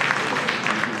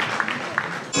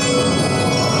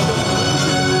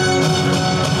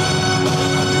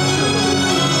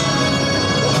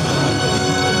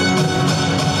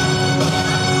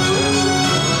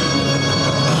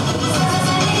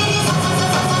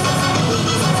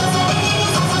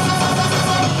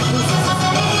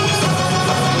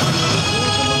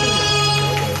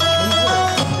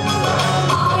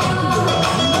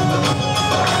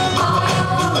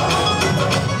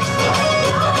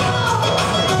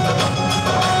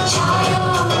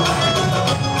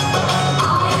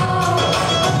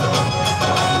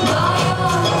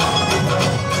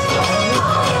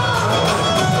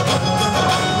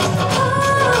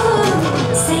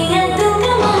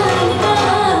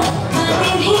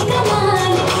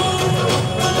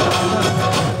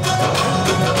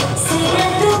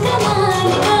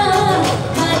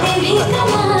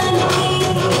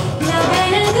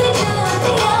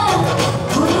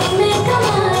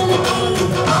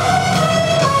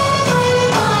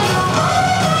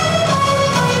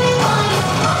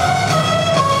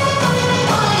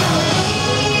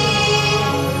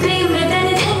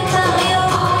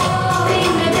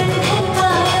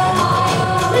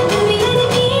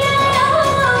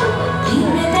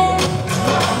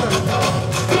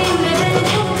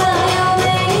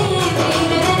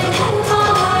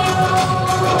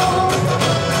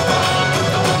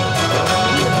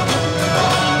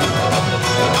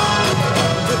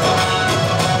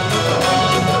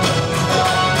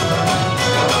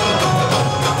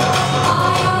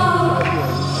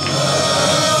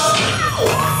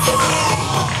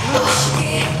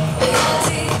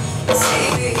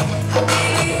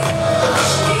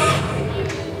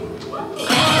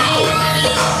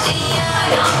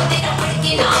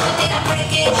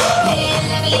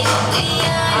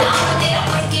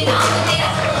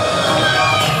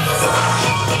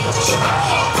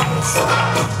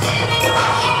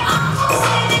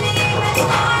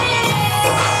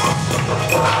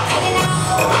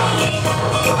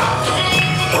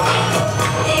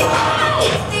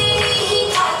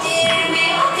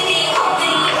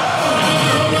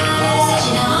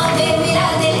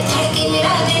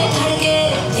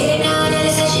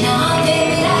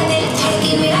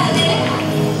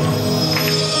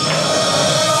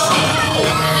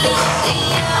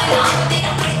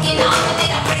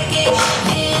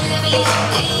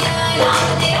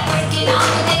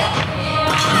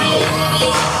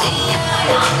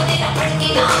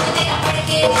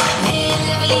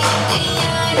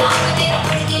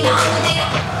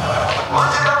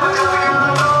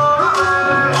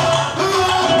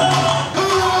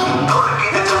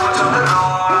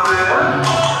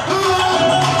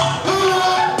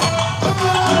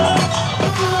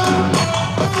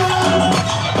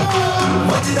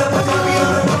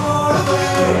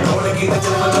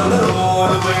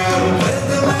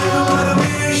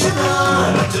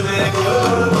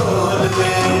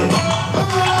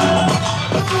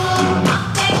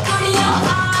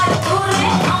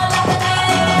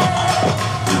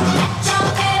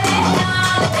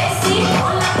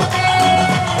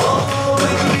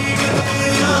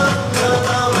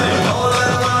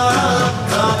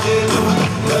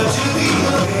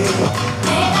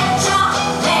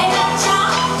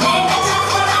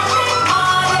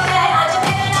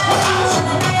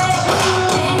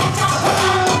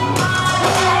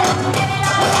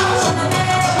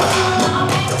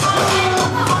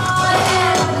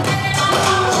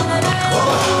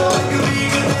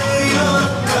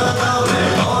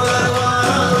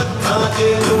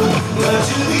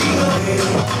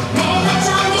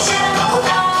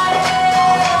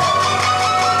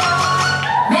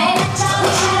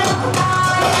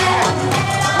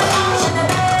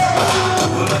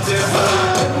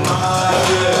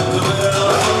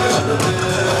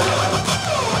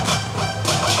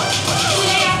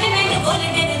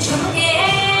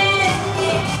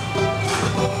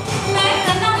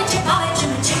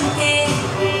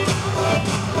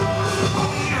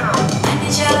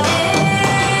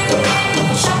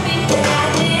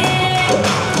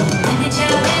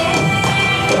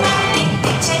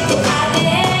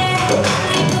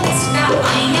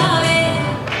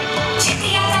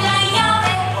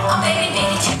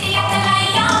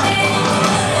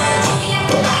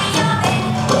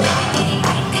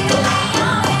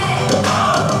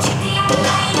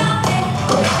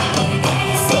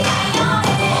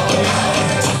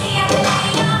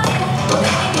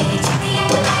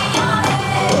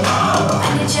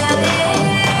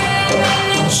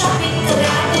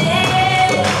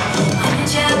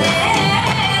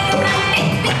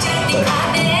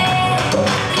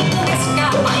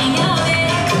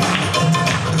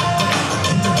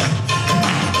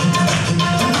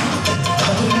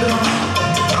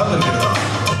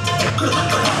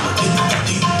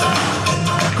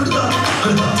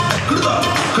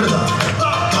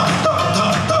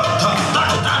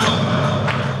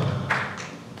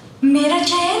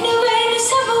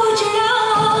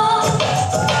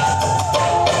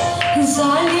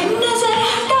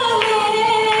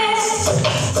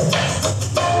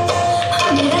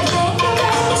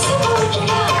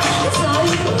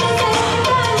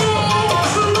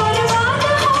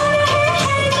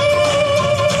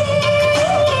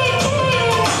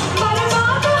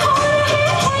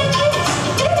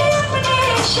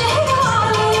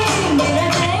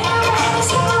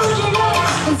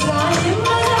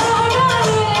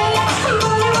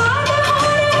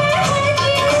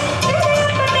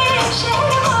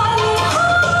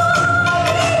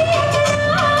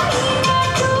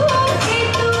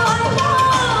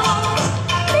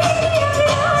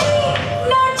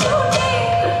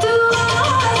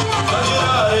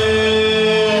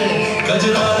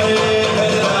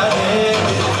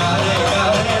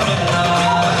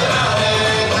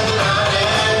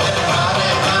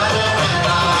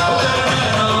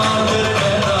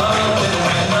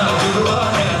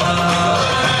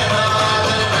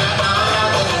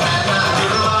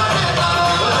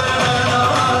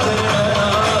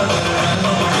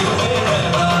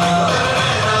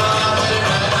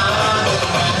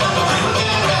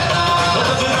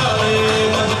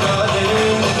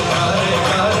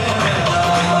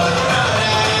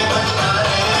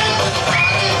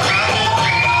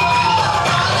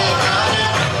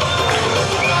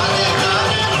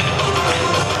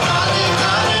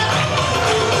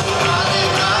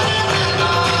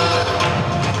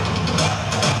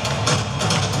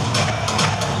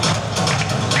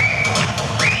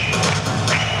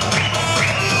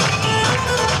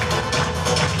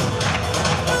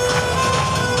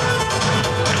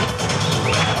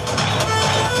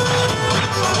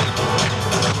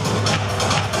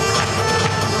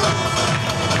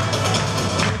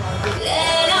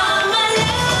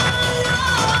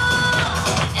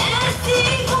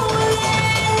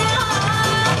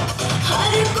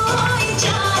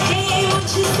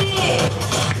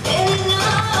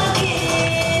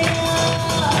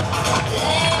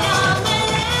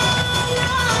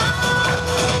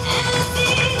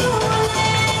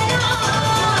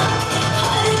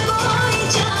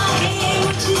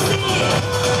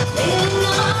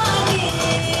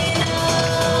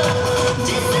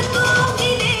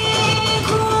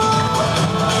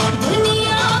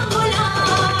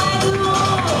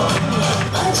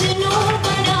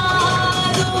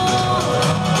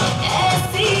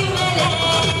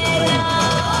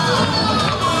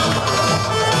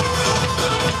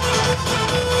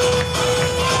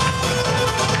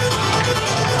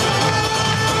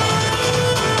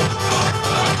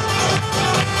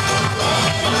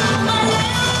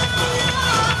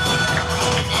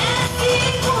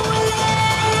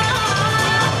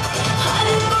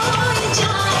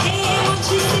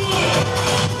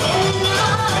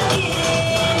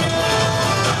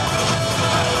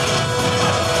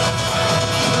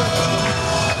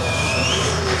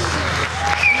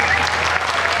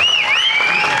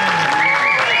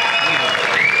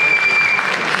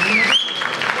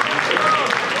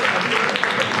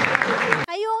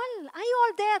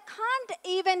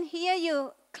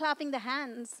clapping the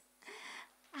hands.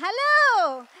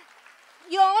 Hello!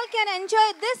 You all can enjoy.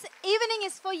 This evening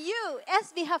is for you.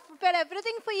 Yes, we have prepared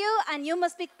everything for you, and you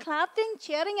must be clapping,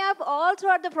 cheering up all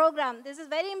throughout the program. This is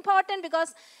very important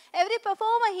because every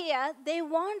performer here, they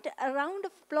want a round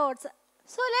of applause.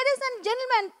 So ladies and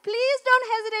gentlemen, please don't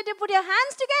hesitate to put your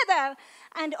hands together.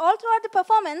 And all throughout the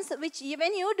performance,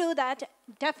 when you do that,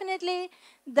 definitely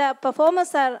the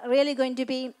performers are really going to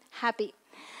be happy.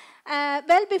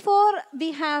 Well, before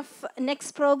we have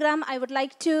next program, I would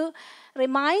like to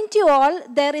remind you all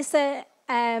there is a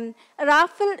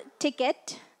raffle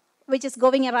ticket which is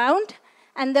going around,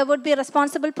 and there would be a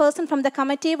responsible person from the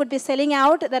committee would be selling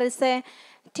out. There is a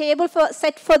table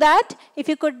set for that. If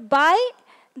you could buy,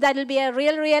 that will be a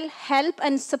real help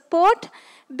and support,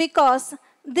 because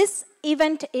this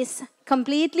event is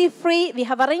completely free. We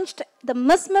have arranged the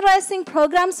mesmerizing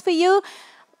programs for you.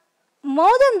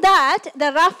 More than that,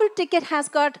 the raffle ticket has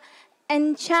got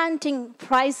enchanting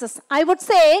prizes. I would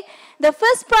say the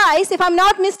first prize, if I'm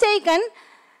not mistaken,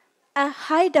 a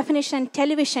high-definition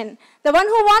television. The one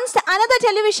who wants another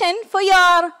television for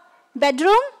your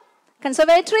bedroom,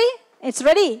 conservatory, it's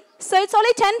ready. So it's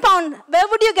only £10. Where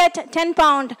would you get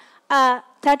 £10?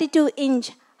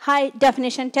 32-inch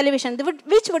high-definition television,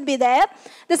 which would be there.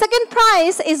 The second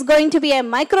prize is going to be a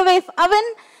microwave oven.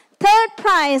 Third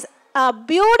prize, a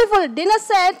beautiful dinner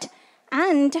set.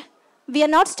 And we are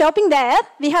not stopping there.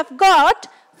 We have got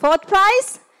fourth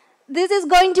prize. This is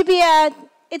going to be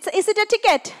is it a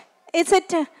ticket? Is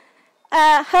it a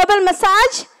herbal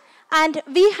massage? And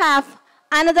we have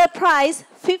another prize,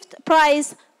 fifth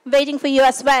prize, waiting for you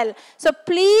as well. So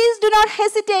please do not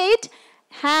hesitate.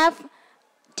 Have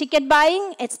ticket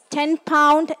buying. It's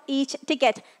 £10 each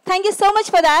ticket. Thank you so much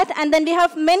for that. And then we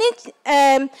have many,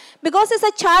 because it's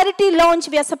a charity launch,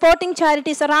 we are supporting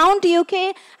charities around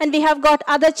UK, and we have got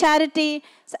other charities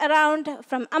around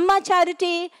from Amma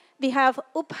Charity. We have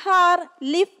Uphaar,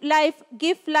 Live Life,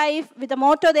 Give Life. With the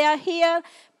motto, they are here.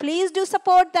 Please do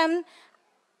support them,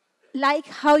 like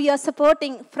how you are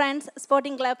supporting Friends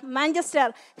Sporting Club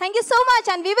Manchester. Thank you so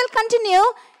much, and we will continue.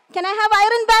 Can I have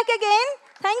Iron back again?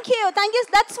 Thank you. Thank you.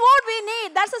 That's what we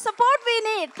need. That's the support we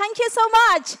need. Thank you so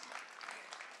much.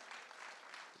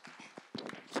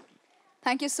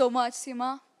 Thank you so much,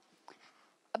 Seema.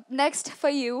 Up next for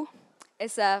you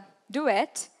is a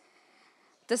duet.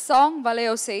 The song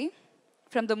Valayose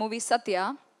from the movie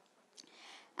Satya.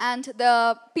 And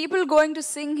the people going to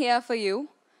sing here for you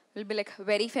will be like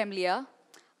very familiar.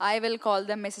 I will call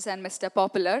them Mrs. and Mr.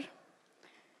 Popular.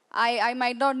 I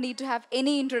might not need to have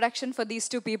any introduction for these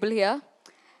two people here.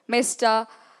 Mr.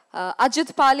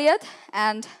 Ajit Paliat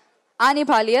and Ani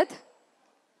Paliat.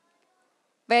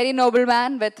 Very noble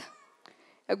man with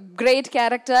a great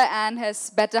character and his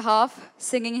better half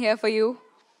singing here for you.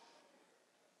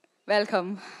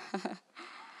 Welcome.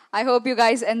 I hope you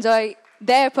guys enjoy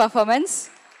their performance.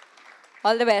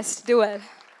 All the best. Do well.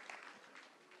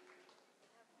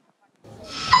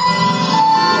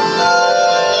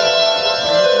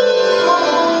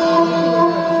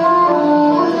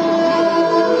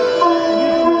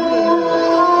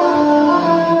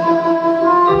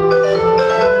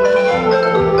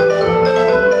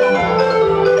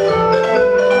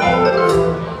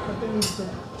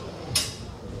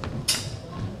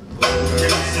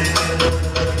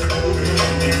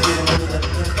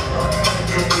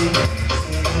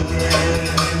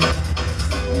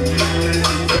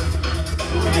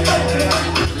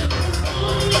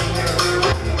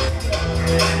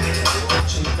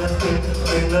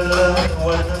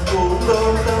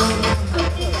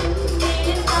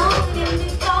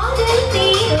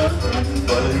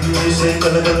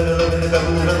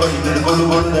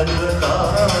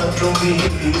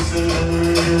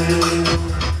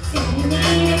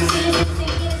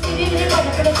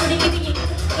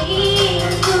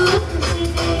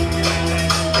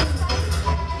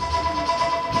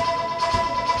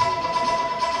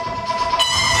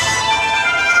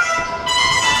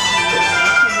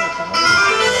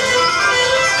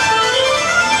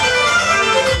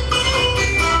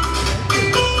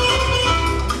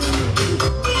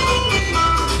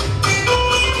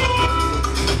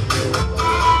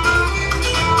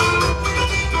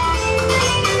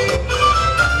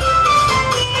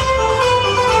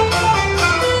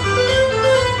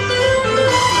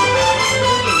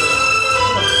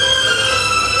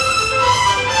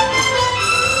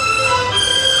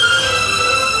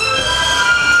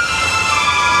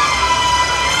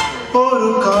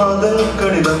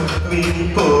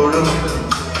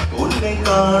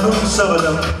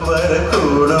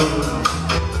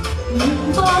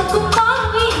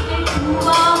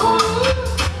 பூவாகும்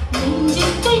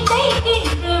நெஞ்சுக்குள்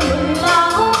தைக்கின்ற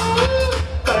முள்ளாகும்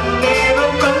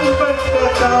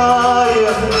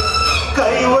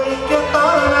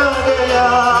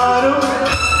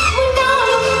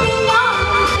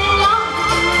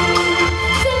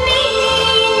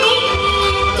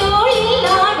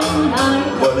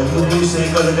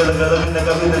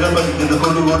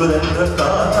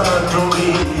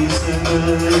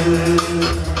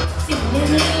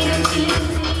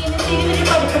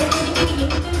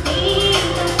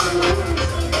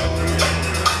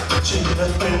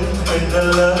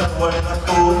பெண்ணல்ல வண்ண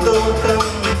பூந்தோட்டம்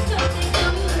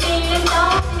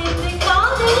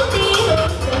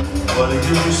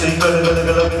வலியுசை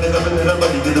கலகலகல மின்னகமின்னக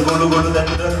படிக்குது கொழு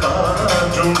கொழுதென்ற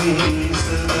காற்றும்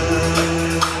வீசுது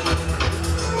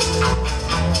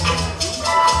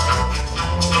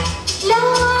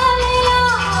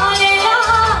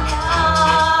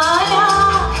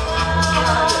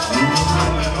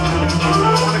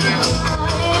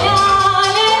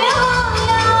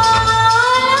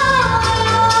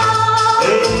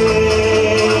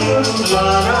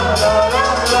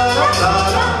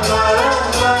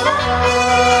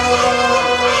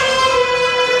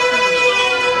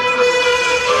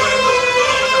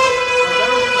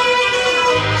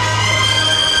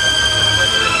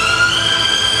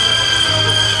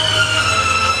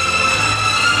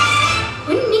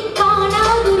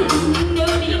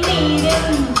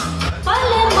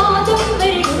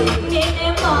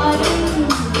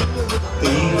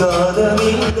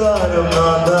நீங்காரம்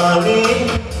நான் தானே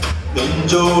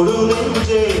நெஞ்சோடு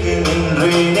நெஞ்சேக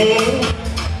நின்றேனே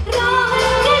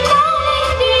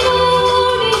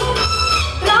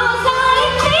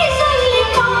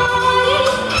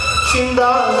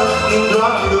சிந்தாலும்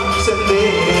நின்றாடும்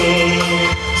செந்தேனே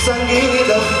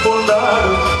சங்கீதம்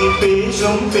கொண்டாடும் நீ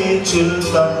பேசும் பேச்சில்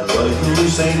தான்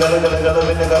வலிசை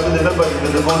கலகலகலவென கவிதைகள்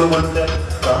படிக்கிறது கொடு கொண்ட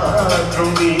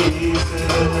காற்றும் வீசு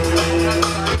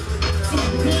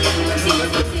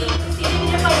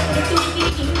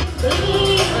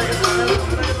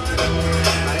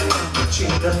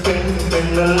சின்ன பெண்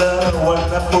பெண்ணல்ல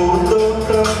வண்ண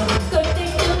பூந்தோட்டம்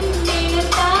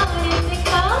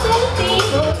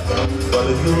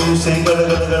வலியூசை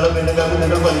கலகலகலவென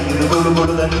கவிதைகள் படிக்கிறது கொடு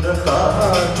கொடுதென்ற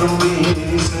காற்றும்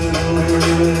வீசு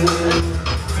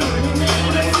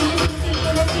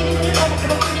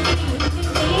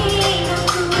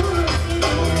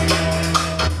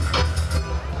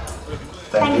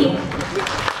Thank you.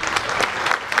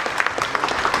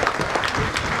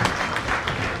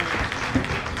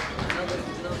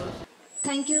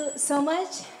 Thank you so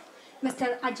much, Mr.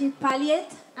 Ajit Paliat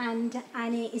and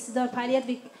Annie Isidore Paliat.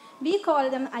 We call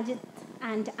them Ajit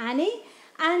and Annie.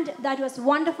 And that was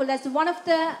wonderful. That's one of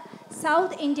the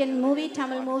South Indian movie,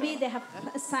 Tamil movie. They have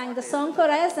sang the song for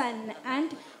us. And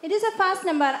it is a fast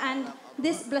number. And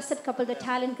this blessed couple, the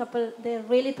talent couple, they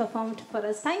really performed for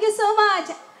us. Thank you so much,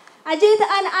 Ajit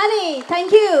and Annie. Thank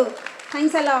you.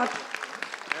 Thanks a lot.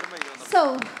 So,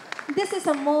 this is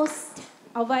a most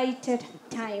awaited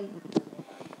time.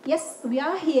 Yes, we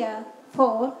are here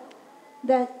for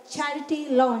the charity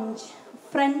launch,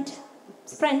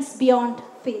 Friends Beyond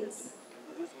Fields.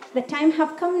 The time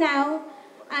have come now,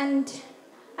 and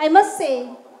I must say,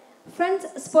 Friends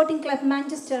Sporting Club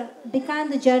Manchester began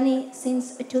the journey since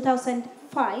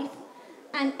 2005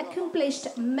 and accomplished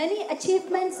many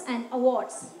achievements and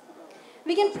awards.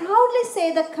 We can proudly say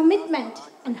the commitment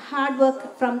and hard work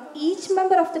from each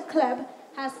member of the club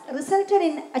has resulted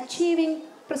in achieving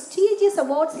prestigious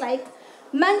awards like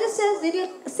Manchester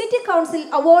City Council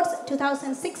Awards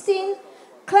 2016,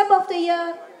 Club of the Year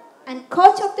and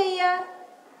Coach of the Year.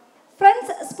 Friends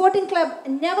Sporting Club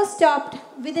never stopped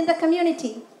within the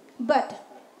community but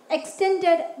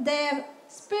extended their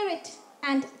spirit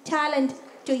and talent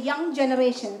to young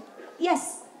generation.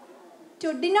 Yes, to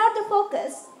denote the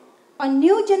focus on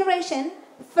new generation,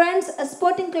 Friends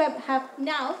Sporting Club have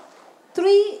now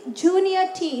 3 junior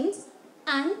teams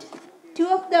and 2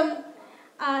 of them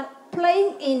are playing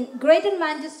in Greater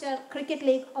Manchester Cricket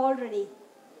League already.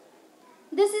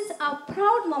 This is a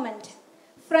proud moment.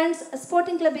 Friends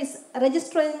Sporting Club is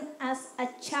registering as a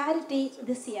charity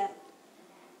this year.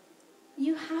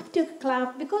 You have to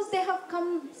clap because they have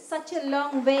come such a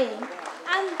long way.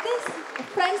 And this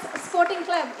Friends Sporting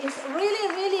Club is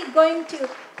really going to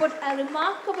put a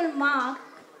remarkable mark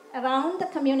around the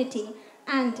community.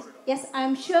 And yes,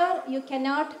 I'm sure you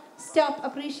cannot stop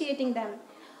appreciating them.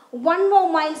 One more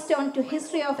milestone to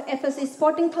history of FSC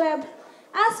Sporting Club.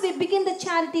 As we begin the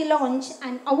charity launch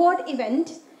and award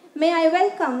event, may I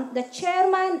welcome the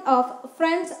chairman of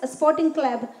Friends Sporting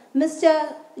Club, Mr.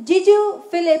 Jiju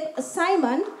Philip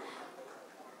Simon,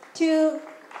 to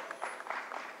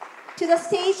the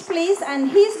stage, please. And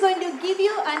he's going to give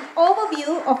you an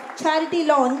overview of charity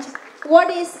launch. What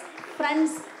is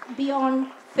Friends Beyond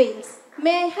Fields?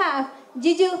 May I have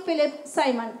Jiju Philip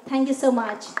Simon. Thank you so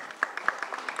much.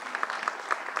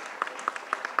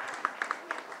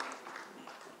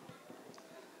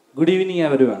 Good evening,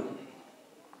 everyone.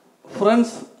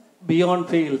 Friends Beyond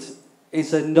Fields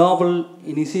is a novel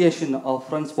initiation of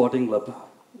Friends Sporting Club,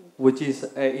 which is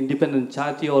an independent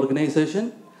charity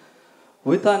organization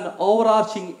with an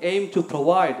overarching aim to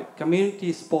provide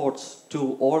community sports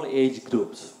to all age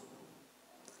groups.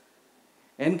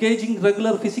 Engaging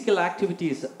regular physical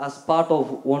activities as part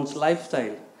of one's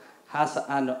lifestyle has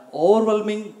an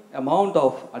overwhelming amount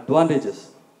of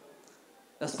advantages,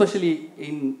 especially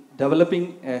in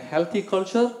developing a healthy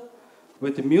culture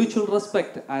with mutual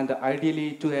respect and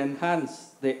ideally to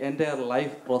enhance the entire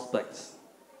life prospects.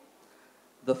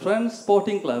 The Friends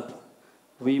Sporting Club,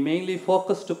 we mainly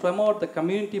focus to promote the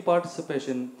community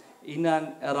participation in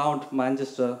and around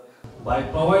Manchester by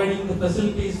providing the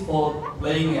facilities for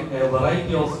playing a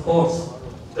variety of sports,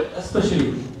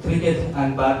 especially cricket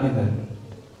and badminton.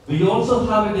 We also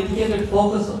have a dedicated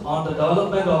focus on the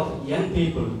development of young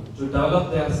people to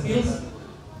develop their skills,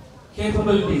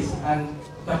 capabilities and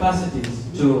capacities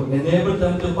to enable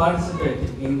them to participate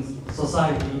in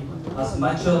society as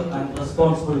mature and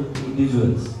responsible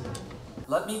individuals.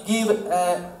 Let me give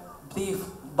a brief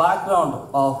background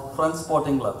of Friends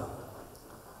Sporting Club.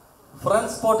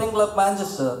 Friends Sporting Club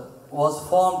Manchester was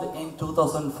formed in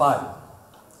 2005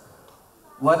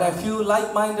 when a few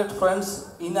like-minded friends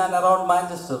in and around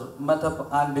Manchester met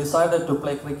up and decided to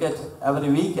play cricket every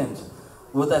weekend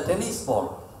with a tennis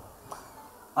ball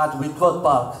at Whitworth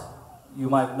Park. You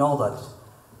might know that.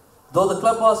 Though the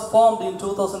club was formed in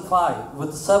 2005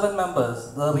 with 7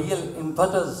 members, the real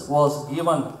impetus was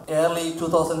given early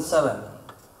 2007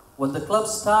 when the club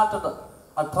started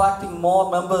attracting more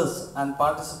members and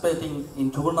participating in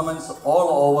tournaments all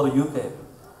over UK,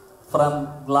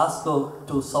 from Glasgow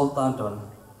to Southampton,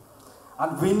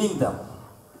 and winning them.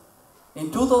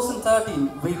 In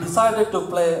 2013, we decided to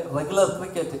play regular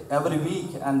cricket every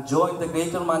week and joined the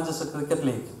Greater Manchester Cricket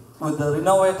League with the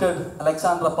renovated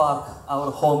Alexandra Park,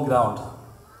 our home ground.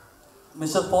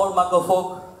 Mr. Paul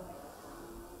McGough,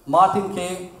 Martin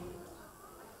Kay,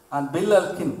 and Bill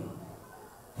Elkin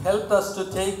helped us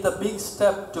to take the big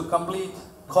step to compete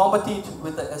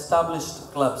with the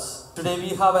established clubs. Today we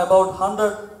have about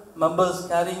 100 members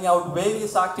carrying out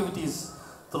various activities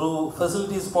through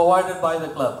facilities provided by the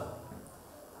club.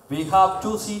 We have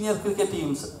 2 senior cricket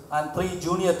teams and 3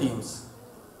 junior teams,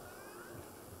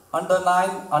 under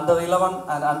 9, under 11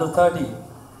 and under 13.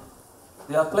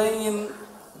 They are playing in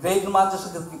Greater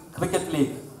Manchester Cricket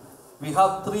League. We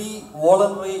have 3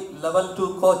 voluntary level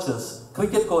 2 coaches,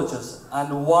 cricket coaches,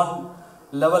 and 1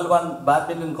 level 1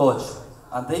 badminton coach.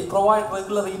 And they provide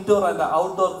regular indoor and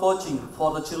outdoor coaching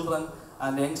for the children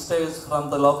and youngsters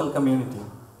from the local community.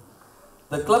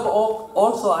 The club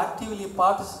also actively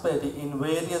participates in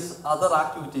various other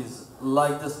activities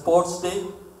like the sports day,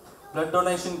 blood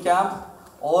donation camp,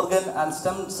 organ and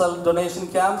stem cell donation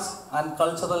camps, and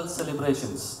cultural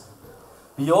celebrations.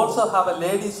 We also have a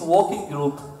ladies walking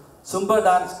group, Zumba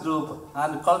dance group,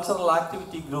 and cultural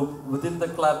activity group within the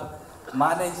club,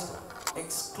 managed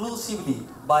exclusively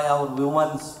by our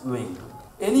women's wing.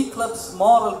 Any club's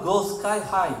morale goes sky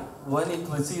high when it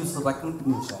receives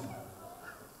recognition.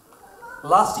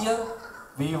 Last year,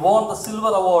 we won the Silver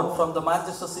Award from the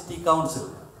Manchester City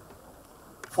Council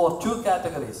for 2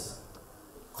 categories,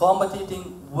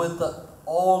 competing with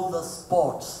all the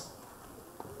sports.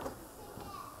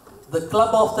 The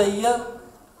Club of the Year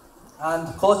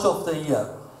and Coach of the Year.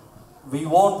 We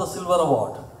won the Silver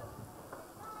Award.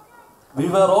 We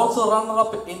were also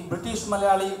runner-up in British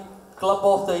Malayali Club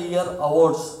of the Year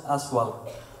awards as well.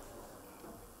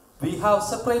 We have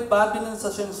separate badminton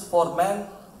sessions for men,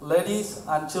 ladies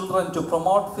and children to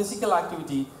promote physical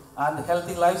activity and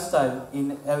healthy lifestyle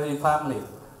in every family.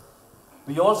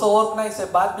 We also organize a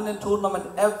badminton tournament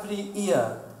every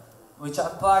year which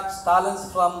attracts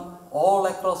talents from all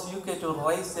across UK to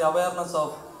raise the awareness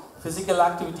of physical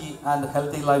activity and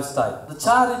healthy lifestyle. The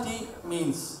charity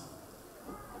means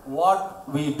what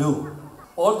we do.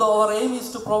 Although our aim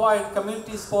is to provide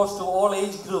community sports to all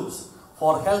age groups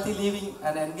for healthy living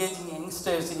and engaging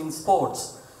youngsters in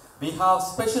sports, we have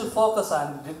special focus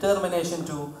and determination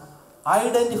to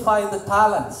identify the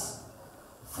talents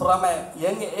from a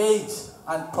young age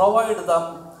and provide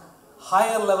them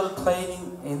higher level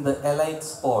training in the elite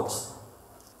sports.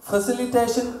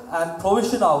 Facilitation and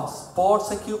provision of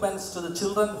sports equipments to the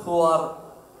children who are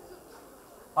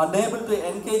unable to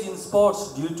engage in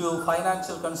sports due to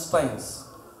financial constraints,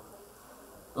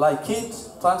 like kit,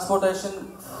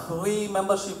 transportation, free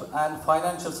membership and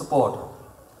financial support.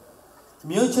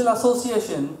 Mutual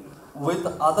association with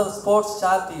other sports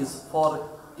charities for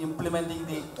implementing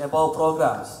the above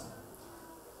programs.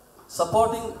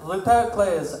 Supporting retired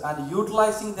players and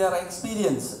utilizing their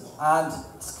experience and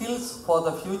skills for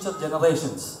the future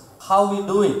generations. How we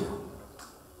do it?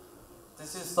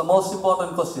 This is the most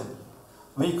important question.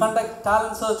 We conduct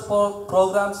talent search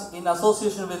programs in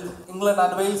association with England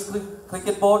and Wales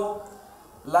Cricket Board,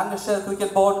 Lancashire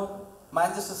Cricket Board,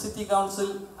 Manchester City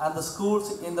Council and the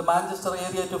schools in the Manchester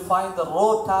area to find the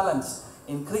raw talents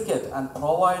in cricket and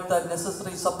provide the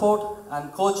necessary support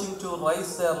and coaching to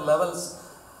raise their levels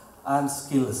and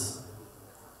skills.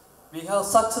 We have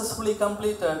successfully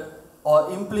completed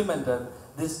or implemented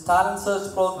this talent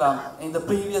search program in the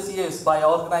previous years by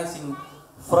organizing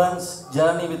Friends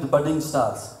Journey with Budding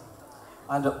Stars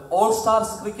and All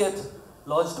Stars Cricket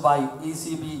launched by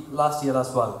ECB last year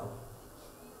as well.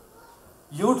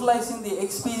 Utilizing the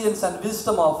experience and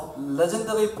wisdom of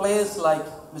legendary players like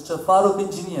Mr. Farooq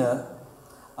Engineer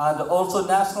and also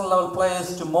national level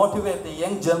players to motivate the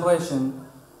young generation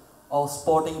of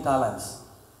sporting talents.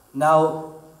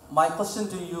 Now, my question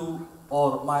to you,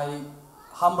 or my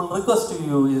humble request to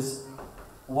you is,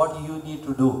 what do you need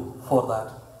to do for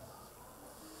that?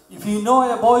 If you know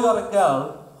a boy or a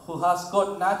girl who has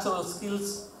got natural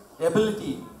skills,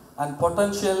 ability and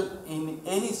potential in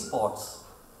any sports,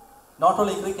 not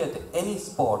only cricket, any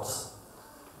sports,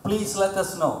 please let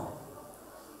us know.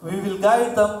 We will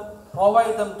guide them,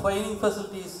 provide them training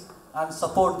facilities and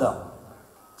support them.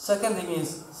 Second thing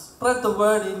is, spread the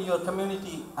word in your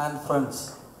community and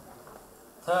friends.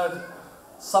 Third,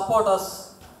 support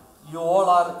us. You all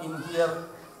are in here.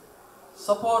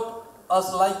 Support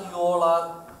us like you all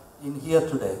are in here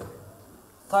today.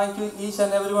 Thank you each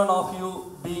and every one of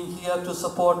you being here to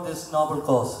support this noble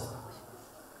cause.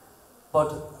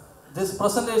 But this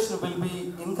presentation will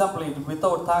be incomplete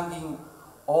without thanking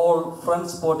all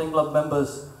Friends Sporting Club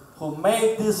members who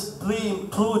made this dream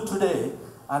true today,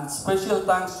 and special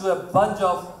thanks to a bunch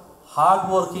of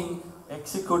hard-working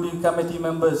executive committee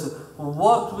members who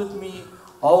worked with me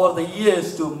over the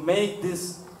years to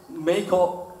make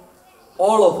all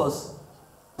of us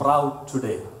proud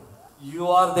today. You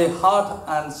are the heart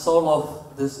and soul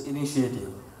of this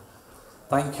initiative.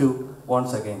 Thank you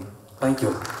once again. Thank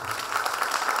you.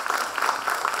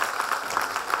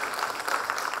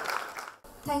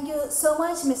 Thank you so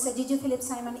much, Mr. Jiju Philip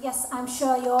Simon. Yes, I'm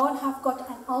sure you all have got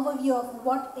an overview of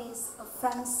what is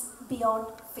Friends Beyond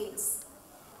Fields.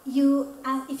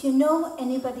 If you know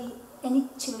anybody, any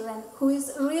children who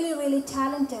is really, really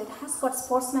talented, has got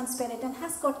sportsman spirit and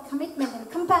has got commitment and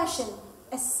compassion,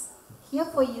 yes, here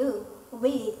for you,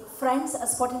 we, Friends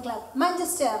Sporting Club,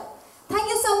 Manchester. Thank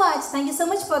you so much. Thank you so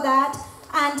much for that.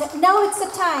 And now it's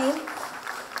the time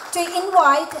to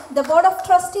invite the Board of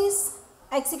Trustees,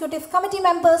 Executive Committee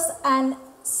members and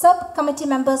Subcommittee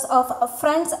members of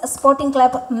Friends Sporting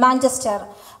Club, Manchester.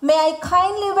 May I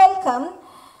kindly welcome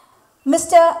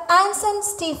Mr. Anson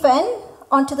Stephen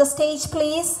onto the stage,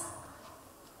 please.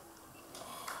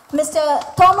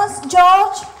 Mr. Thomas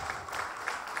George,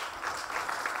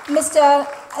 Mr.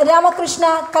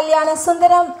 Ramakrishna Kalyana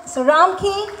Sundaram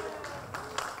Ramki,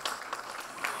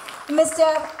 Mr.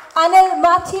 Anil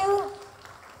Matthew,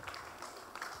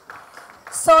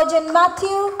 Sojan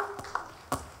Matthew,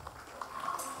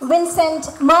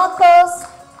 Vincent Marcos,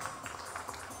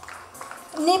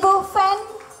 Nibu Fen,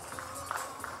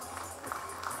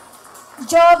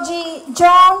 Georgie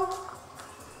John,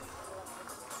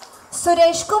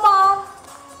 Suresh Kumar,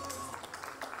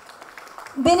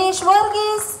 Binish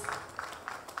Varghese,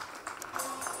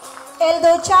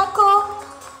 Eldo Chaco,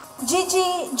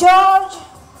 Gigi George,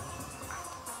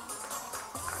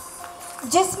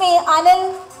 Jismi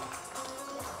Anil.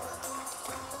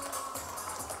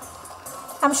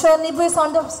 I'm sure Nibu is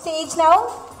on the stage now.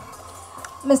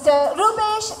 Mr.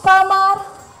 Rupesh Parmar.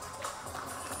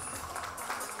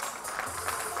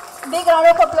 Big round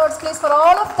of applause, please, for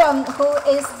all of them who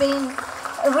is been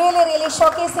really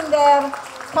showcasing their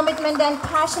commitment and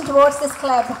passion towards this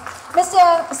club.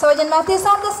 Mr. Sojan Matthew is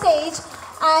on the stage,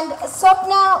 and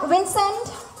Swapna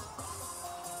Vincent,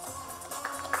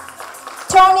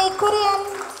 Tony Kurian,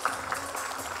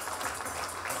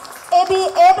 Abby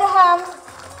Abraham,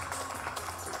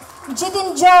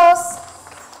 Jidin Jos,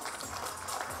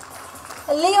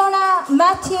 Leona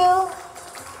Matthew,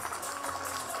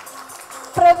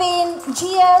 Praveen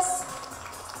GS,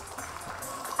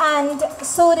 and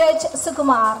Suraj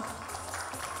Sukumar.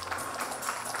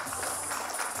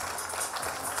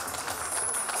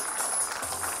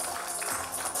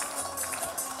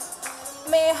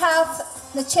 May I have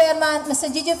the chairman, Mr.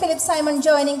 Jiju Philip Simon,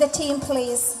 joining the team,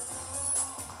 please.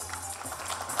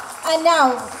 And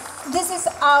now, this is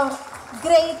our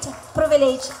great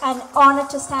privilege and honor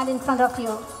to stand in front of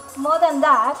you. More than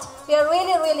that, we are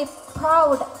really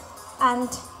proud and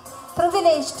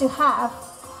privileged to have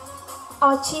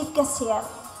our chief guest here.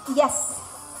 Yes,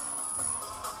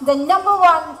 the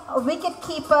 #1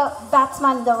 wicket-keeper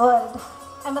batsman in the world.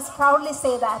 I must proudly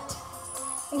say that.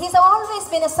 And he's always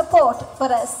been a support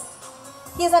for us.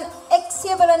 He is an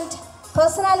exuberant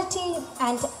personality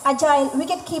and agile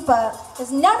wicketkeeper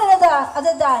is none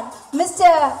other than Mr.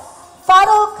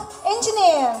 Farooq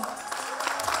Engineer.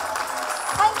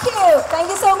 Thank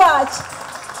you so much.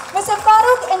 Mr.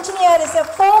 Farooq Engineer is a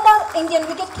former Indian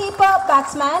wicketkeeper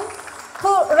batsman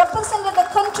who represented the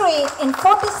country in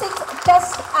 46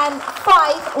 Test and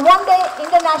 5 one-day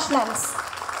internationals.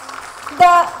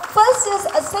 The first is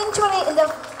a century in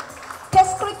the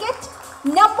Test cricket,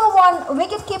 #1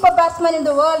 wicketkeeper batsman in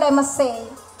the world, I must say.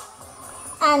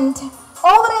 And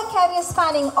over a career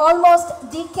spanning almost a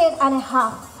decade and a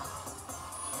half.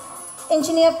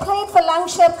 Engineer played for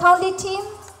Lancashire County team,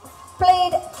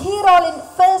 played key role in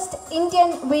first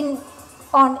Indian win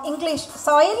on English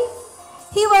soil.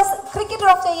 He was Cricketer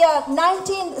of the Year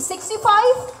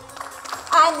 1965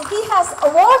 and he has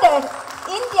awarded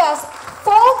India's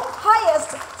 4th highest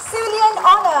civilian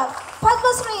honor,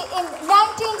 Padma Shri, in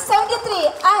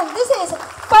 1973, and this is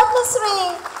Padma Shri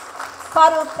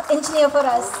Farooq Engineer for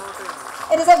us.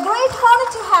 It is a great honor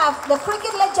to have the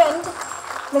cricket legend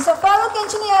Mr. Farooq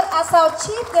Engineer as our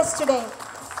chief guest today.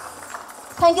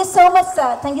 Thank you so much,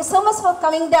 sir. Thank you so much for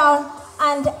coming down,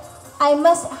 and I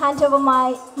must hand over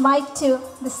my mic to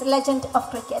this legend of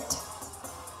cricket.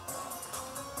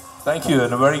 Thank you,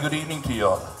 and a very good evening to you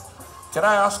all. Can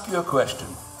I ask you a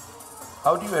question?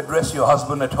 How do you address your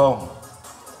husband at home?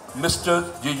 Mr.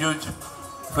 Jiju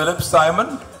Philip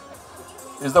Simon?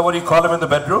 Is that what you call him in the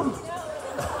bedroom?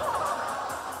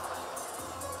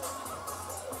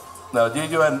 Now,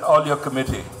 Jiju and all your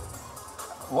committee,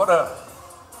 what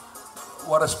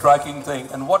a striking thing,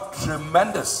 and what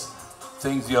tremendous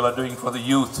things you all are doing for the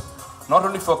youth, not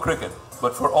only for cricket,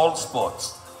 but for all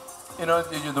sports. You know,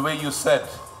 Jiju, the way you said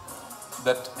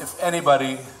that if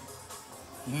anybody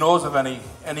knows of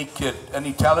any kid,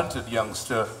 any talented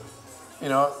youngster, you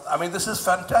know, I mean, this is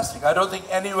fantastic. I don't think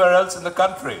anywhere else in the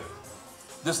country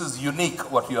this is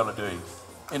unique what you all are doing,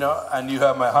 you know, and you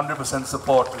have my 100%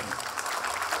 support.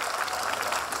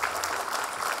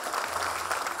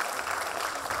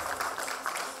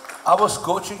 I was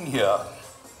coaching here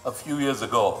a few years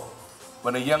ago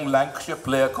when a young Lancashire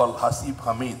player called Hasib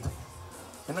Hamid,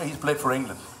 you know, he's played for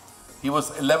England. He was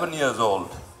 11 years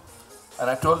old. And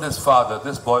I told his father,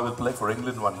 this boy will play for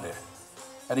England one day.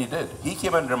 And he did. He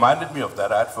came and reminded me of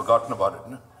that. I had forgotten about it.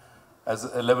 You know? As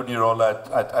an 11-year-old,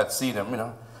 I'd seen him, you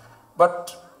know.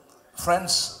 But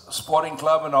Friends Sporting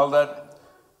Club and all that,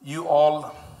 you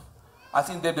all, I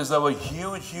think they deserve a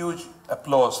huge, huge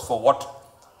applause for what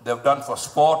they've done for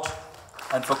sport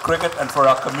and for cricket and for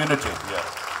our community here.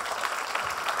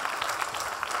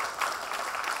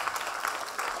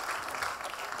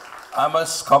 I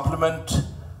must compliment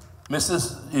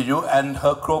Mrs. Jiju and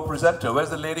her co-presenter. Where's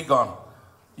the lady gone?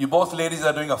 You both ladies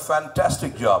are doing a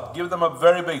fantastic job. Give them a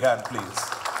very big hand, please.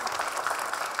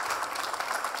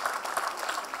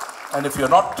 And if you're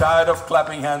not tired of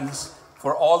clapping hands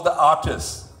for all the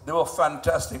artists, they were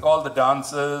fantastic. All the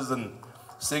dancers and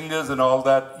singers and all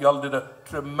that, you all did a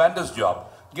tremendous job.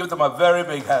 Give them a very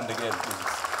big hand again, please.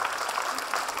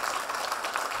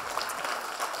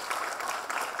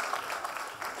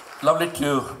 Lovely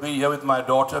to be here with my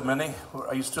daughter, Minnie.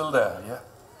 Are you still there? Yeah.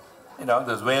 You know,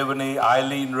 there's Waveney,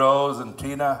 Eileen, Rose, and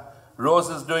Tina. Rose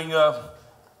is doing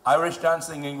Irish dance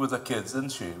singing with the kids,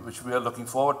 isn't she? Which we are looking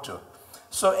forward to.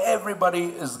 So everybody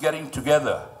is getting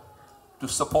together to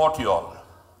support you all.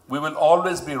 We will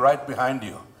always be right behind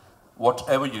you,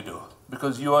 whatever you do,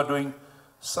 because you are doing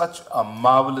such a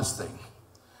marvelous thing.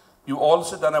 You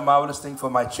also done a marvelous thing for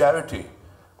my charity,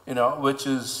 you know, which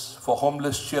is for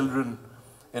homeless children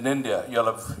in India. You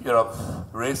have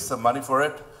raised some money for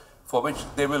it, for which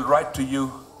they will write to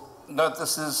you. No,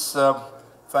 this is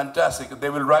fantastic. They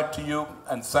will write to you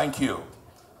and thank you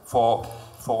for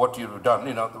what you've done,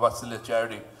 you know, the Vatsalya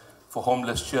charity for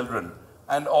homeless children,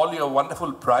 and all your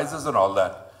wonderful prizes and all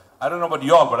that. I don't know about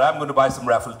y'all, but I'm going to buy some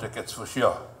raffle tickets for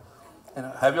sure. You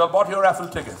know, have you all bought your raffle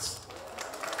tickets?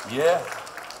 Yeah?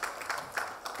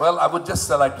 Well, I would just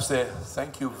like to say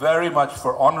thank you very much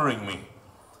for honoring me,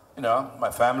 you know, my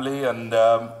family, and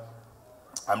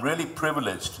I'm really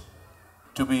privileged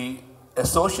to be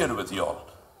associated with you all,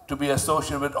 to be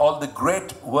associated with all the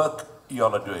great work you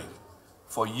all are doing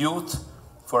for youth,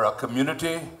 for our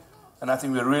community, and I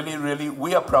think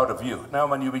we are proud of you. Now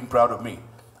when you're being proud of me,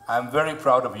 I'm very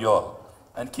proud of you all,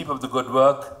 and keep up the good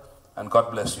work, and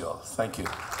God bless you all. Thank you.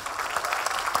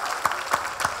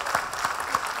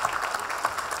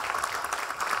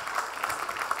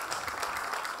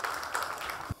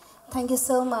 Thank you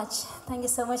so much. Thank you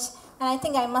so much. And I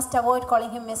think I must avoid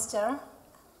calling him Mr.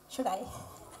 Should I?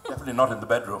 Definitely not in the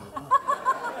bedroom.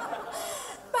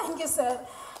 Thank you, sir.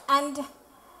 And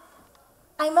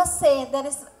I must say there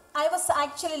is I was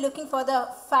actually looking for the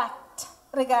fact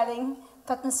regarding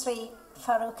Padma Shri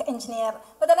Farooq Engineer,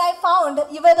 but then I found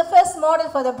you were the first model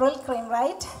for the Brill cream,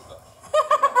 right?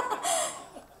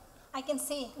 I can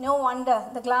see, no wonder,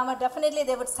 the glamour, definitely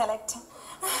they would select.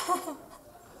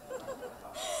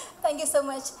 Thank you so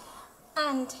much.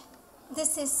 And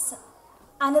this is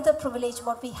another privilege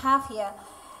what we have here.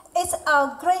 It's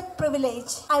a great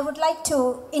privilege. I would like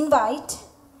to invite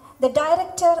the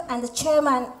director and the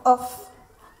chairman of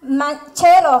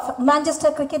chair of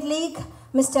Manchester Cricket League,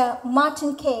 Mr.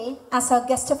 Martin Kay, as our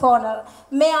guest of honor.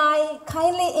 May I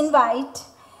kindly invite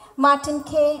Martin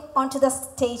Kay onto the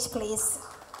stage, please.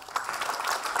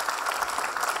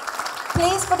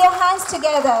 Please put your hands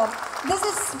together. This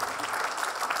is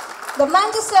the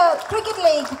Manchester Cricket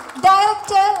League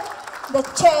director, the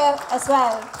chair as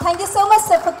well. Thank you so much,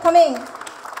 sir, for coming.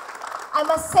 I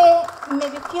must say,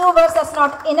 maybe a few words that's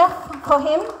not enough for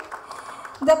him.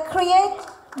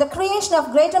 The creation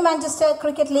of Greater Manchester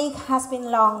Cricket League has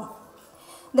been long.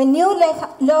 The new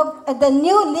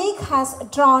league has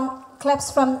drawn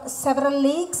clubs from several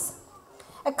leagues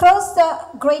across the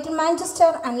Greater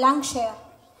Manchester and Lancashire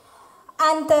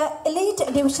and the elite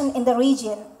division in the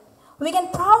region. We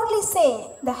can proudly say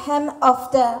the hem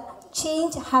of the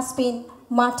change has been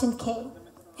Martin Kay,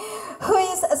 who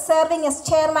is serving as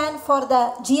chairman for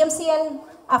the GMCL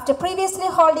after previously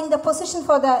holding the position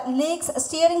for the league's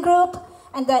steering group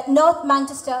and the North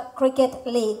Manchester Cricket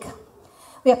League.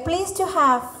 We are pleased to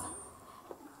have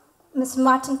Mr.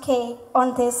 Martin Kay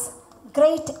on this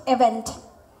great event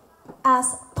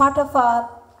as part of our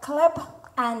club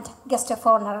and guest of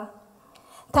honor.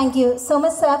 Thank you so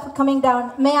much, sir, for coming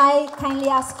down. May I kindly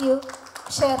ask you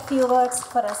to share a few words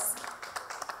for us?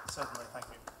 Certainly, thank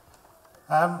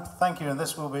you. Thank you, and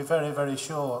this will be very, very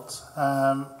short.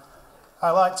 I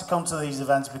like to come to these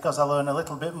events because I learn a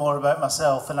little bit more about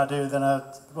myself than I do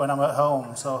when I'm at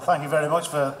home. So thank you very much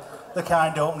for the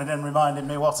kind opening and reminding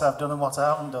me what I've done and what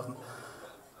I haven't done.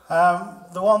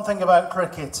 The one thing about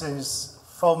cricket is,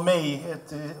 for me,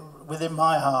 within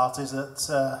my heart, is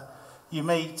that you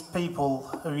meet people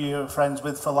who you're friends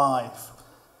with for life.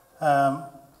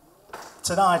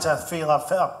 Tonight I feel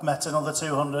I've met another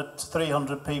 200 to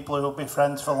 300 people who will be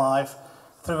friends for life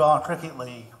through our cricket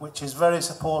league, which is very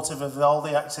supportive of all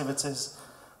the activities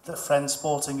that Friends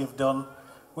Sporting have done.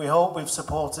 We hope we've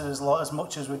supported as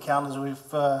much as we can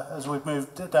as we've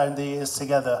moved down the years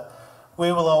together.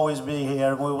 We will always be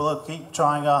here, and we will keep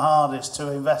trying our hardest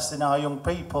to invest in our young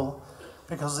people,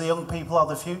 because the young people are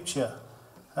the future.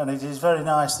 And it is very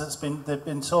nice that they've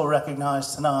been so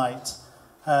recognised tonight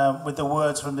with the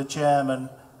words from the chairman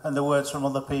and the words from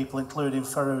other people, including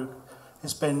Farooq.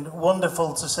 It's been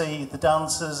wonderful to see the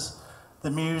dancers,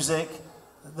 the music,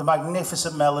 the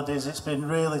magnificent melodies. It's been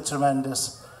really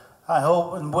tremendous. I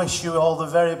hope and wish you all the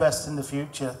very best in the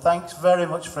future. Thanks very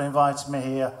much for inviting me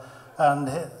here, and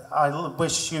I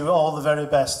wish you all the very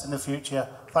best in the future.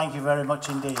 Thank you very much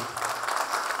indeed.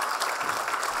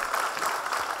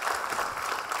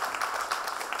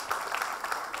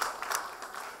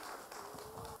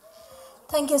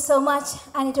 Thank you so much,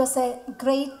 and it was a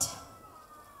great.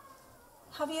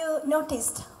 Have you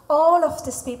noticed all of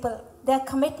these people, their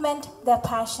commitment, their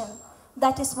passion?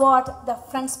 That is what the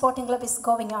Friends Sporting Club is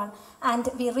going on, and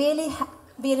we're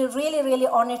really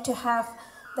honored to have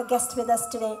the guest with us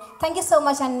today. Thank you so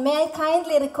much, and may I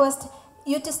kindly request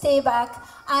you to stay back,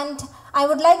 and I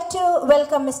would like to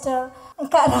welcome Mr.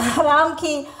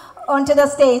 Ramki onto the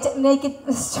stage. Make it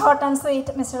short and sweet,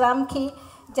 Mr. Ramki,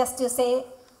 just to say.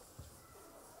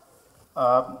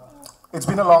 It's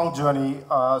been a long journey,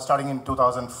 starting in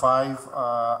 2005,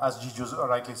 as Jiju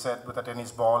rightly said, with a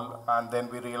tennis ball, and then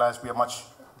we realized we are much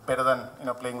better than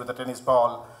playing with a tennis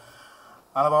ball.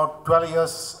 And about 12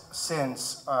 years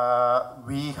since,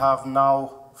 we have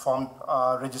now formed,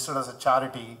 registered as a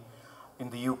charity in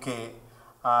the UK,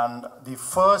 and the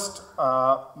first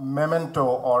memento,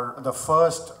 or the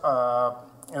first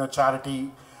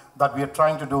charity that we are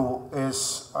trying to do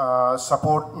is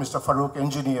support Mr. Farooq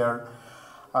Engineer.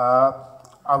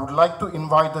 I would like to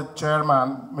invite the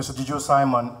chairman, Mr. Jiju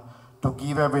Simon, to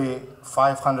give away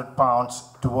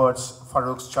 £500 towards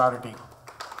Farooq's charity.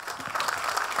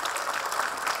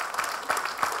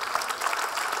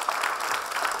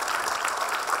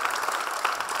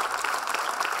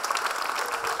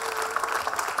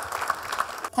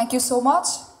 Thank you so much.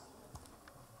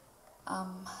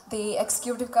 The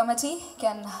executive committee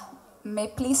may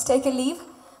please take a leave,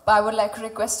 but I would like to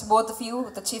request both of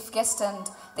you, the chief guest and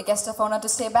the guest of honor, to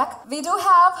stay back. We do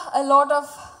have a lot of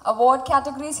award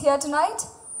categories here tonight.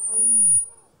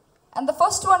 And the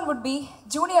first one would be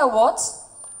Junior Awards,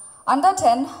 Under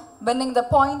 10, winning the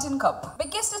Poynton Cup.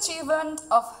 Biggest achievement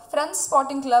of Friends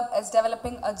Sporting Club is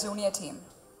developing a junior team.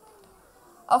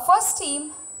 Our first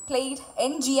team played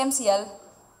in GMCL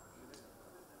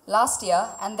last year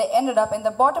and they ended up in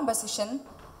the bottom position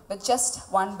with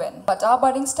just one win. But our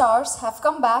budding stars have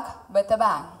come back with a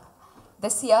bang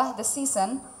this year, this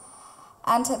season,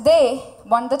 and they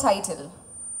won the title.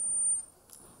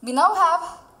 We now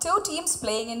have 2 teams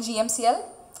playing in GMCL,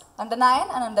 under 9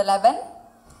 and under 11,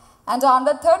 and our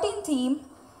under 13 team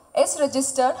is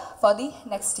registered for the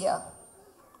next year.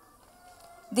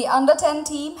 The under 10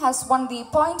 team has won the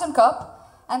Poynton Cup,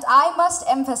 and I must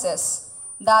emphasize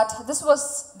that this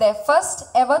was their first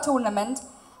ever tournament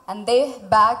and they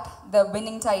bagged the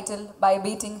winning title by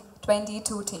beating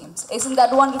 22 teams. Isn't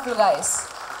that wonderful, guys?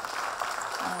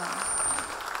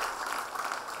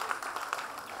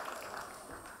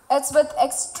 It's with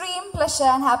extreme pleasure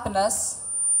and happiness,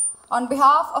 on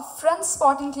behalf of Friends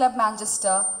Sporting Club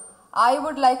Manchester, I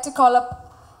would like to call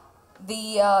up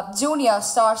the junior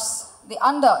stars, the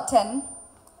under 10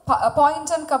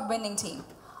 Poynton Cup winning team,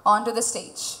 onto the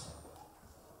stage.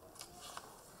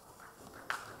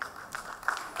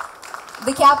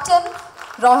 The captain,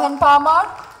 Rohan Parmar,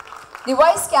 the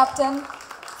vice captain,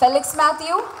 Felix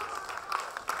Matthew,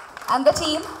 and the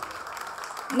team,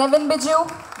 Nevin Biju,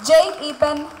 Jake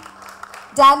Epen,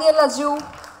 Daniel Aju,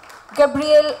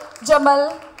 Gabriel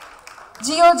Jamal,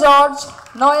 Gio George,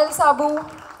 Noel Sabu,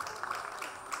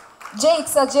 Jake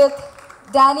Sajid,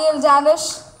 Daniel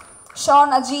Danish,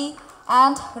 Sean Aji,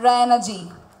 and Ryan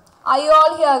Aji. Are you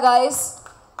all here, guys?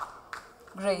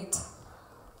 Great.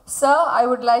 Sir, I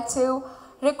would like to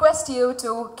request you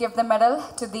to give the medal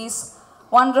to these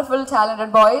wonderful,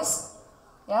 talented boys.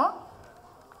 Yeah?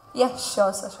 Yeah,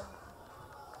 sure, sir.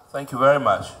 Thank you very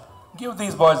much. Give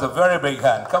these boys a very big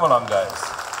hand. Come along, guys.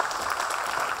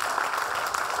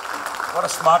 What a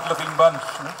smart-looking bunch.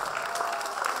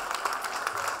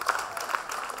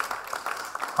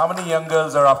 How many young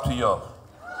girls are up to you?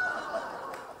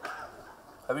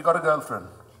 Have you got a girlfriend?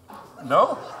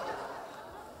 No?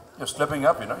 You're slipping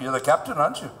up, you know. You're the captain,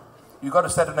 aren't you? You got to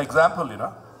set an example, you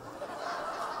know.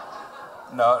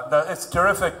 No, it's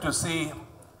terrific to see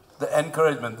the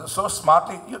encouragement. They're so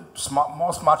smartly, you're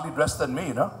more smartly dressed than me,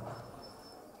 you know.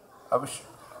 I wish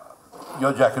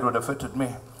your jacket would have fitted me.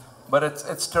 But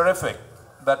it's terrific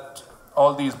that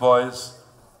all these boys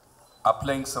are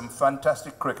playing some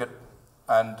fantastic cricket,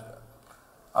 and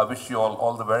I wish you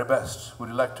all the very best. Would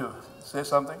you like to say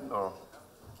something? Or?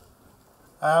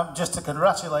 Just to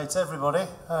congratulate everybody,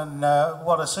 and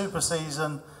what a super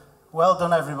season. Well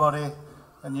done, everybody,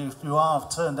 and you have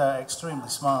turned out extremely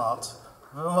smart.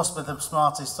 It must be the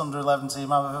smartest under 11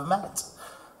 team I've ever met.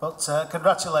 But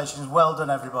congratulations, well done,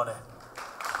 everybody.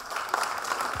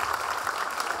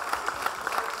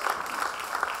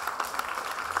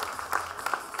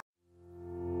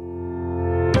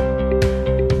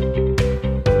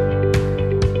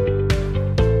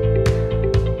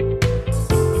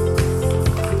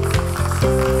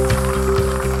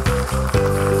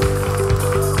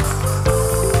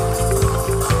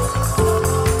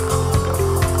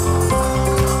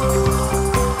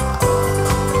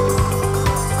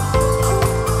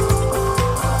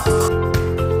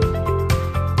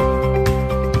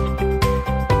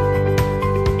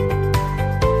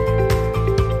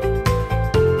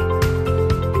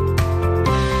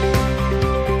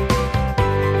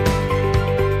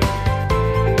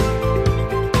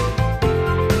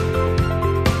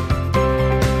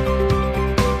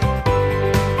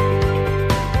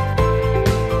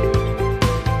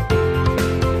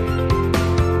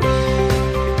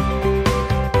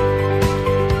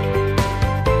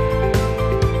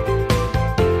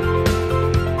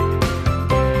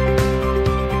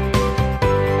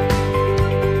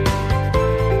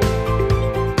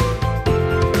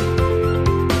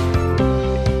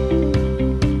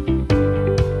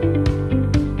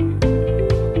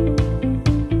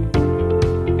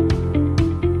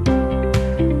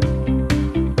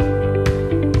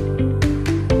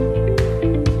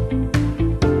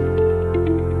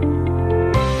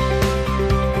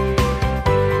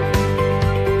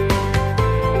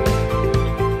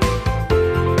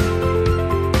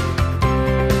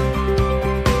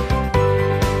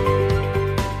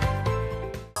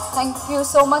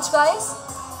 So much, guys.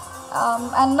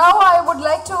 And now I would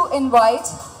like to invite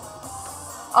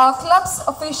our club's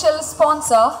official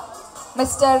sponsor,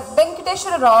 Mr.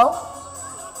 Venkateshwara Rao,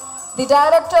 the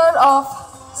director of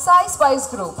Sai Spice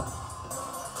Group,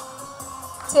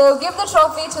 to give the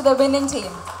trophy to the winning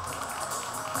team.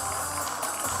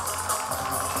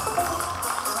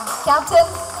 Captain,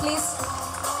 please.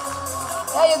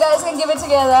 Yeah, you guys can give it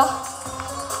together.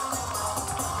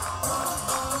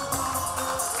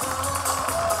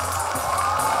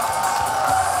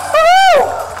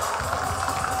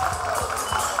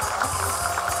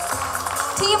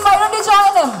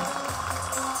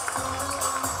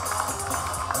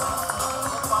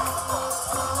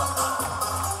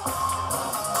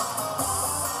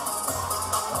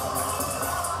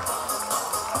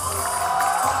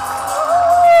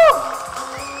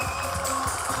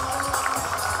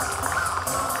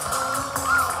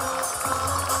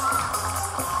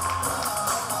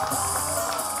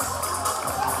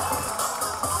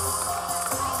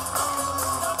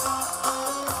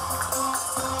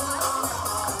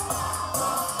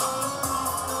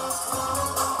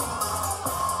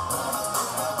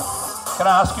 Can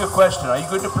I ask you a question? Are you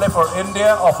going to play for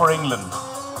India or for England?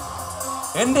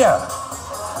 India.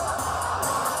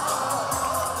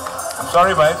 I'm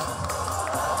sorry, mate.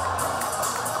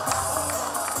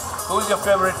 Who's your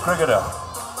favorite cricketer?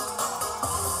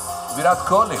 Virat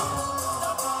Kohli.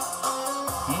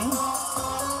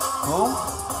 Who?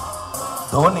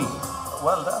 Dhoni.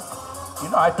 Well done. You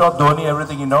know, I taught Dhoni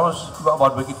everything he knows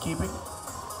about wicket keeping.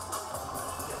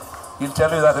 He'll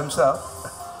tell you that himself.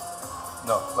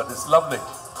 No, but it's lovely.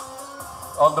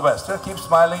 All the best. Keep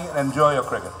smiling and enjoy your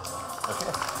cricket.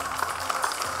 Okay.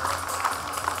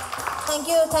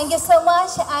 Thank you so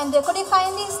much. And could you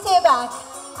kindly stay back?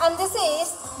 And this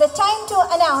is the time to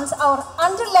announce our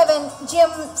Under-11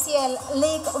 GMCL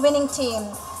League winning team.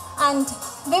 And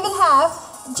we will have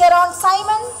Jaron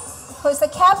Simon, who is the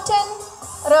captain,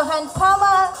 Rohan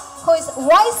Parmar, who is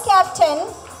vice captain,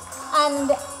 and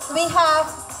we have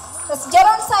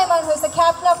Jaron Simon, who is the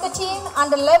captain of the team,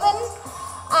 Under-11,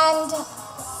 and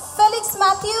Felix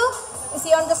Matthew, is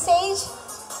he on the stage?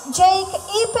 Jake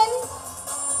Epen,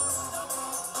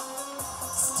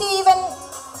 Stephen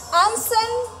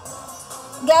Anson,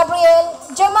 Gabriel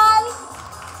Jamal,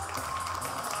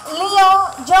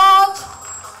 Leo George,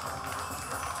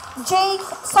 Jake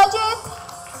Sajid,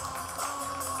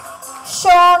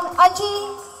 Sean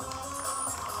Aji,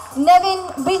 Nevin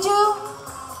Biju,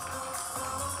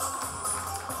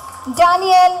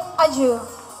 Daniel Aju.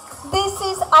 This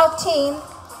is our team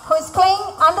who is playing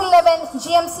Under-11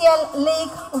 GMCL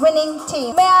League winning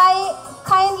team. May I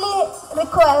kindly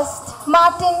request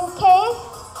Martin K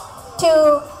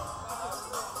to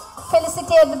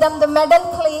felicitate them the medal,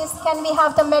 please. Can we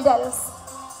have the medals?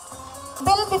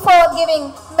 Bill, before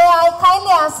giving, may I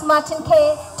kindly ask Martin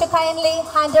K to kindly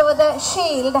hand over the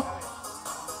shield.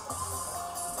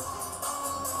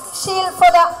 Shield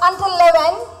for the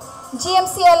Under-11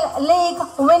 GMCL League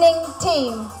winning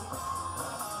team.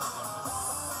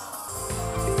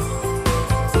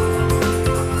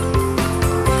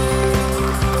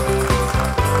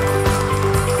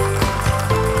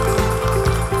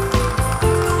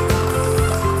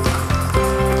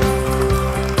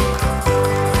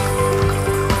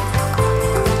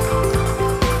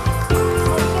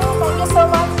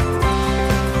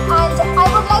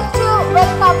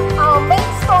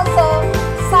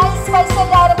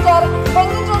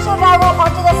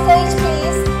 Onto the stage,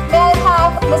 please. May I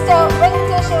have Mr.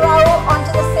 Venkatesh Rao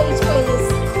onto the stage, please,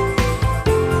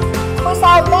 who is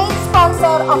our main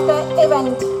sponsor of the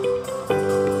event.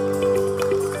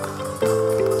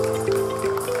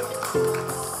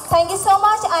 Thank you so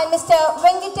much, and Mr.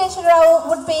 Venkatesh Rao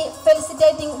would be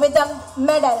felicitating with the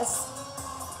medals.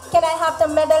 Can I have the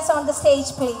medals on the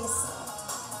stage, please?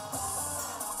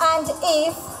 And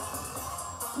if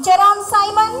Jaron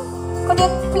Simon, could you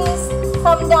please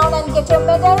come down and get your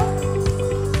medal?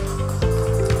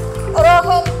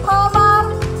 Rohan Parmar,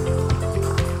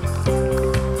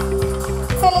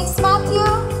 Felix Matthew,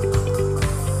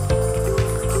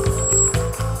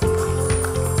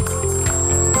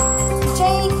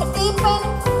 Jake Epen,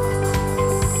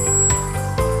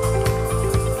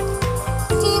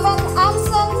 Stephen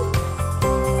Anson,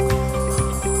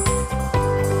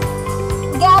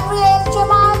 Gabriel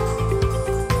Jamal,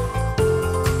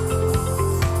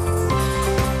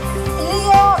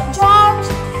 George,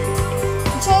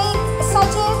 Jake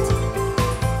Sajid,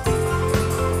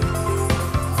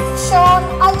 Sean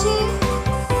Aji,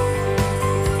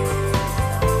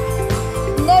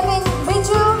 Nevin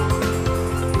Biju,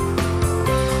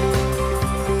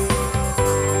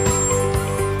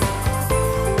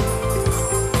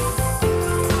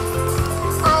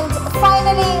 and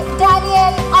finally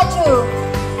Daniel Aju.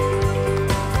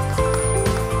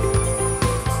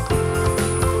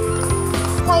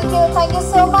 Thank you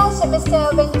so much, Mr.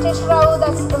 Venkatesh Rao.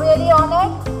 That's really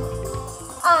honored.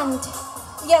 And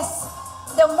yes,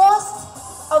 the most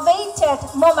awaited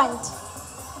moment,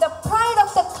 the pride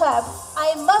of the club,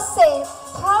 I must say,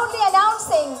 proudly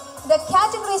announcing the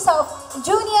categories of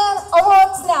junior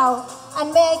awards now.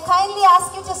 And may I kindly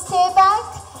ask you to stay back,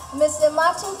 Mr.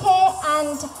 Martin K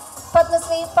and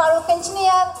Padmasri Farooq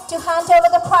Engineer, to hand over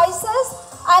the prizes.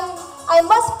 And I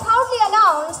must proudly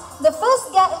announce the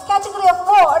first category of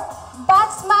award,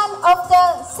 Batsman of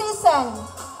the Season.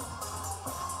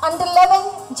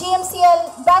 Under-11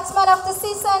 GMCL Batsman of the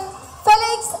Season,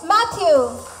 Felix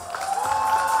Matthew.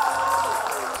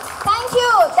 Thank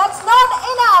you. That's not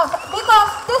enough, because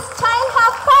this child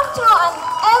has come through and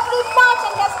every part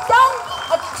and has done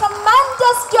a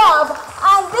tremendous job.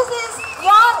 And this is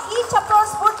your each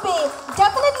applause would be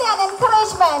definitely an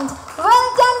encouragement. Well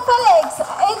done, Felix.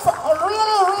 It's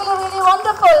really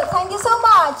wonderful. Thank you so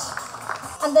much.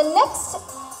 And the next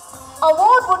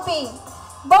award would be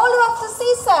bowler of the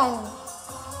season.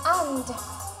 And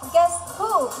guess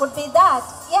who would be that?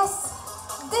 Yes,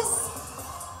 this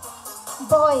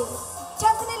boy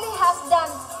definitely has done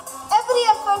every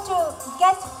effort to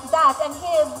get that, and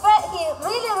he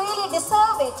really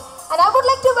deserves it. And I would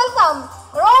like to welcome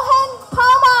Rohan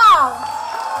Parmar.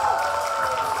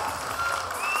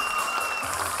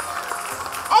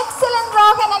 Excellent,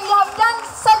 Rohan, and you have done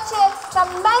such a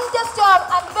tremendous job.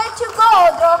 And way to go,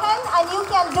 Rohan, and you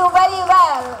can do very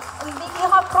well. You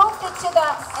have proved it to the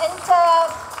entire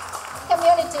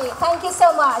community. Thank you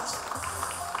so much.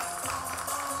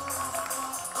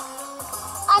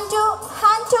 And to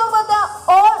hand over the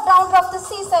all-rounder of the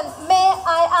season, may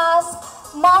I ask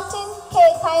Martin K.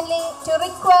 kindly to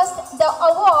request the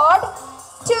award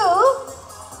to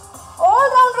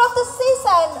all-rounder of the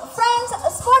season, Friends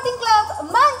Sporting Club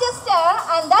Manchester,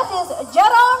 and that is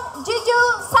Jaron Jiju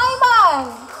Simon.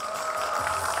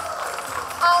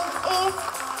 And if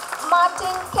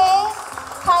Martin K.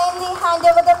 kindly hand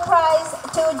over the prize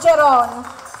to Jaron.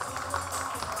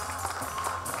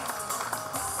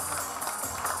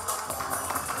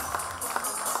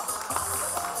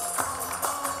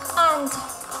 And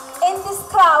in this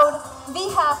crowd, we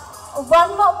have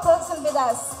one more person with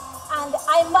us. And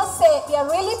I must say, we are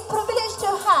really privileged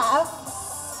to have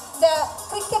the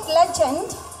cricket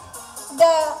legend,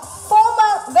 the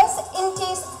former West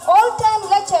Indies all-time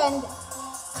legend,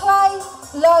 Clive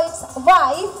Lloyd's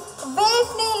wife,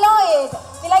 Waveney Lloyd.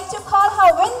 We like to call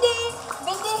her Windy.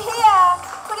 Windy here.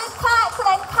 Could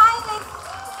I kindly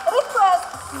request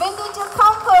Windy to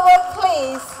come forward,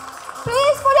 please?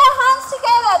 Please put your hands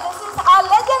together. This is our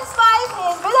legend's wife. He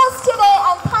is with us today,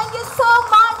 and thank you so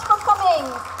much for coming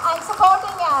and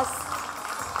supporting us.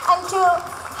 And to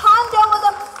hand over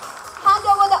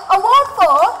the award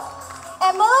for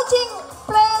Emerging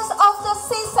Players of the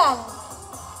Season.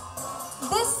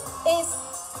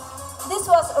 This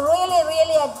was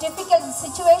really a difficult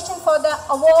situation for the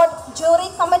award jury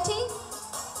committee,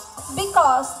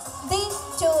 because these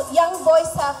two young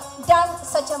boys have done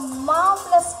such a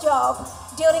marvelous job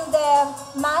during their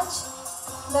match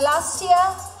the last year,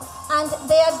 and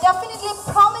they are definitely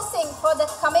promising for the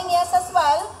coming years as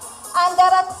well. And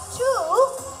there are two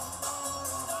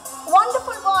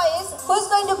wonderful boys who is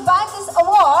going to bag this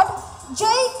award,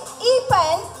 Jake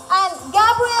Epen and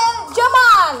Gabriel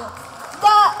Jamal,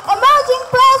 the emerging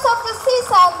players of the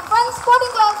season, Friends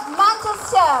Sporting Club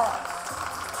Manchester.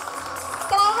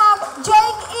 Can I have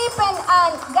Jake Epen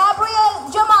and Gabriel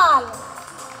Jamal?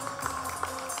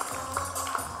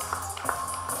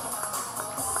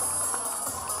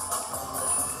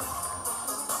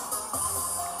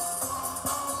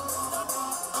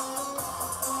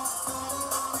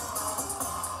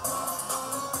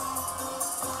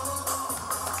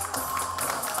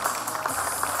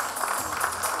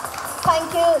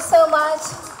 Thank you so much.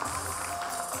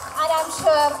 And I'm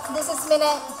sure this has been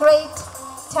a great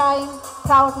time,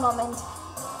 proud moment.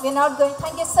 We're not going.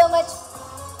 Thank you so much,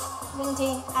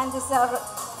 Mindy, and this is our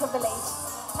privilege.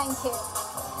 Thank you.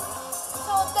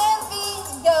 So there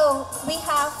we go. We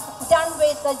have done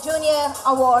with the junior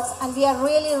awards, and we are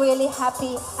really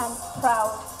happy and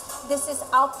proud. This is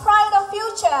our pride of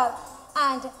future,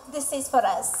 and this is for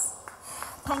us.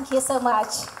 Thank you so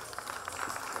much.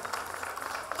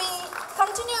 We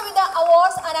continue with the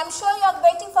awards, and I'm sure you're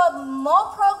waiting for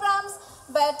more programs,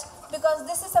 but because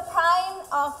this is a prime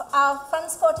of our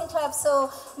Friends Sporting Club, so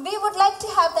we would like to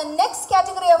have the next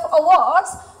category of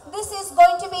awards. This is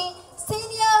going to be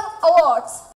senior awards.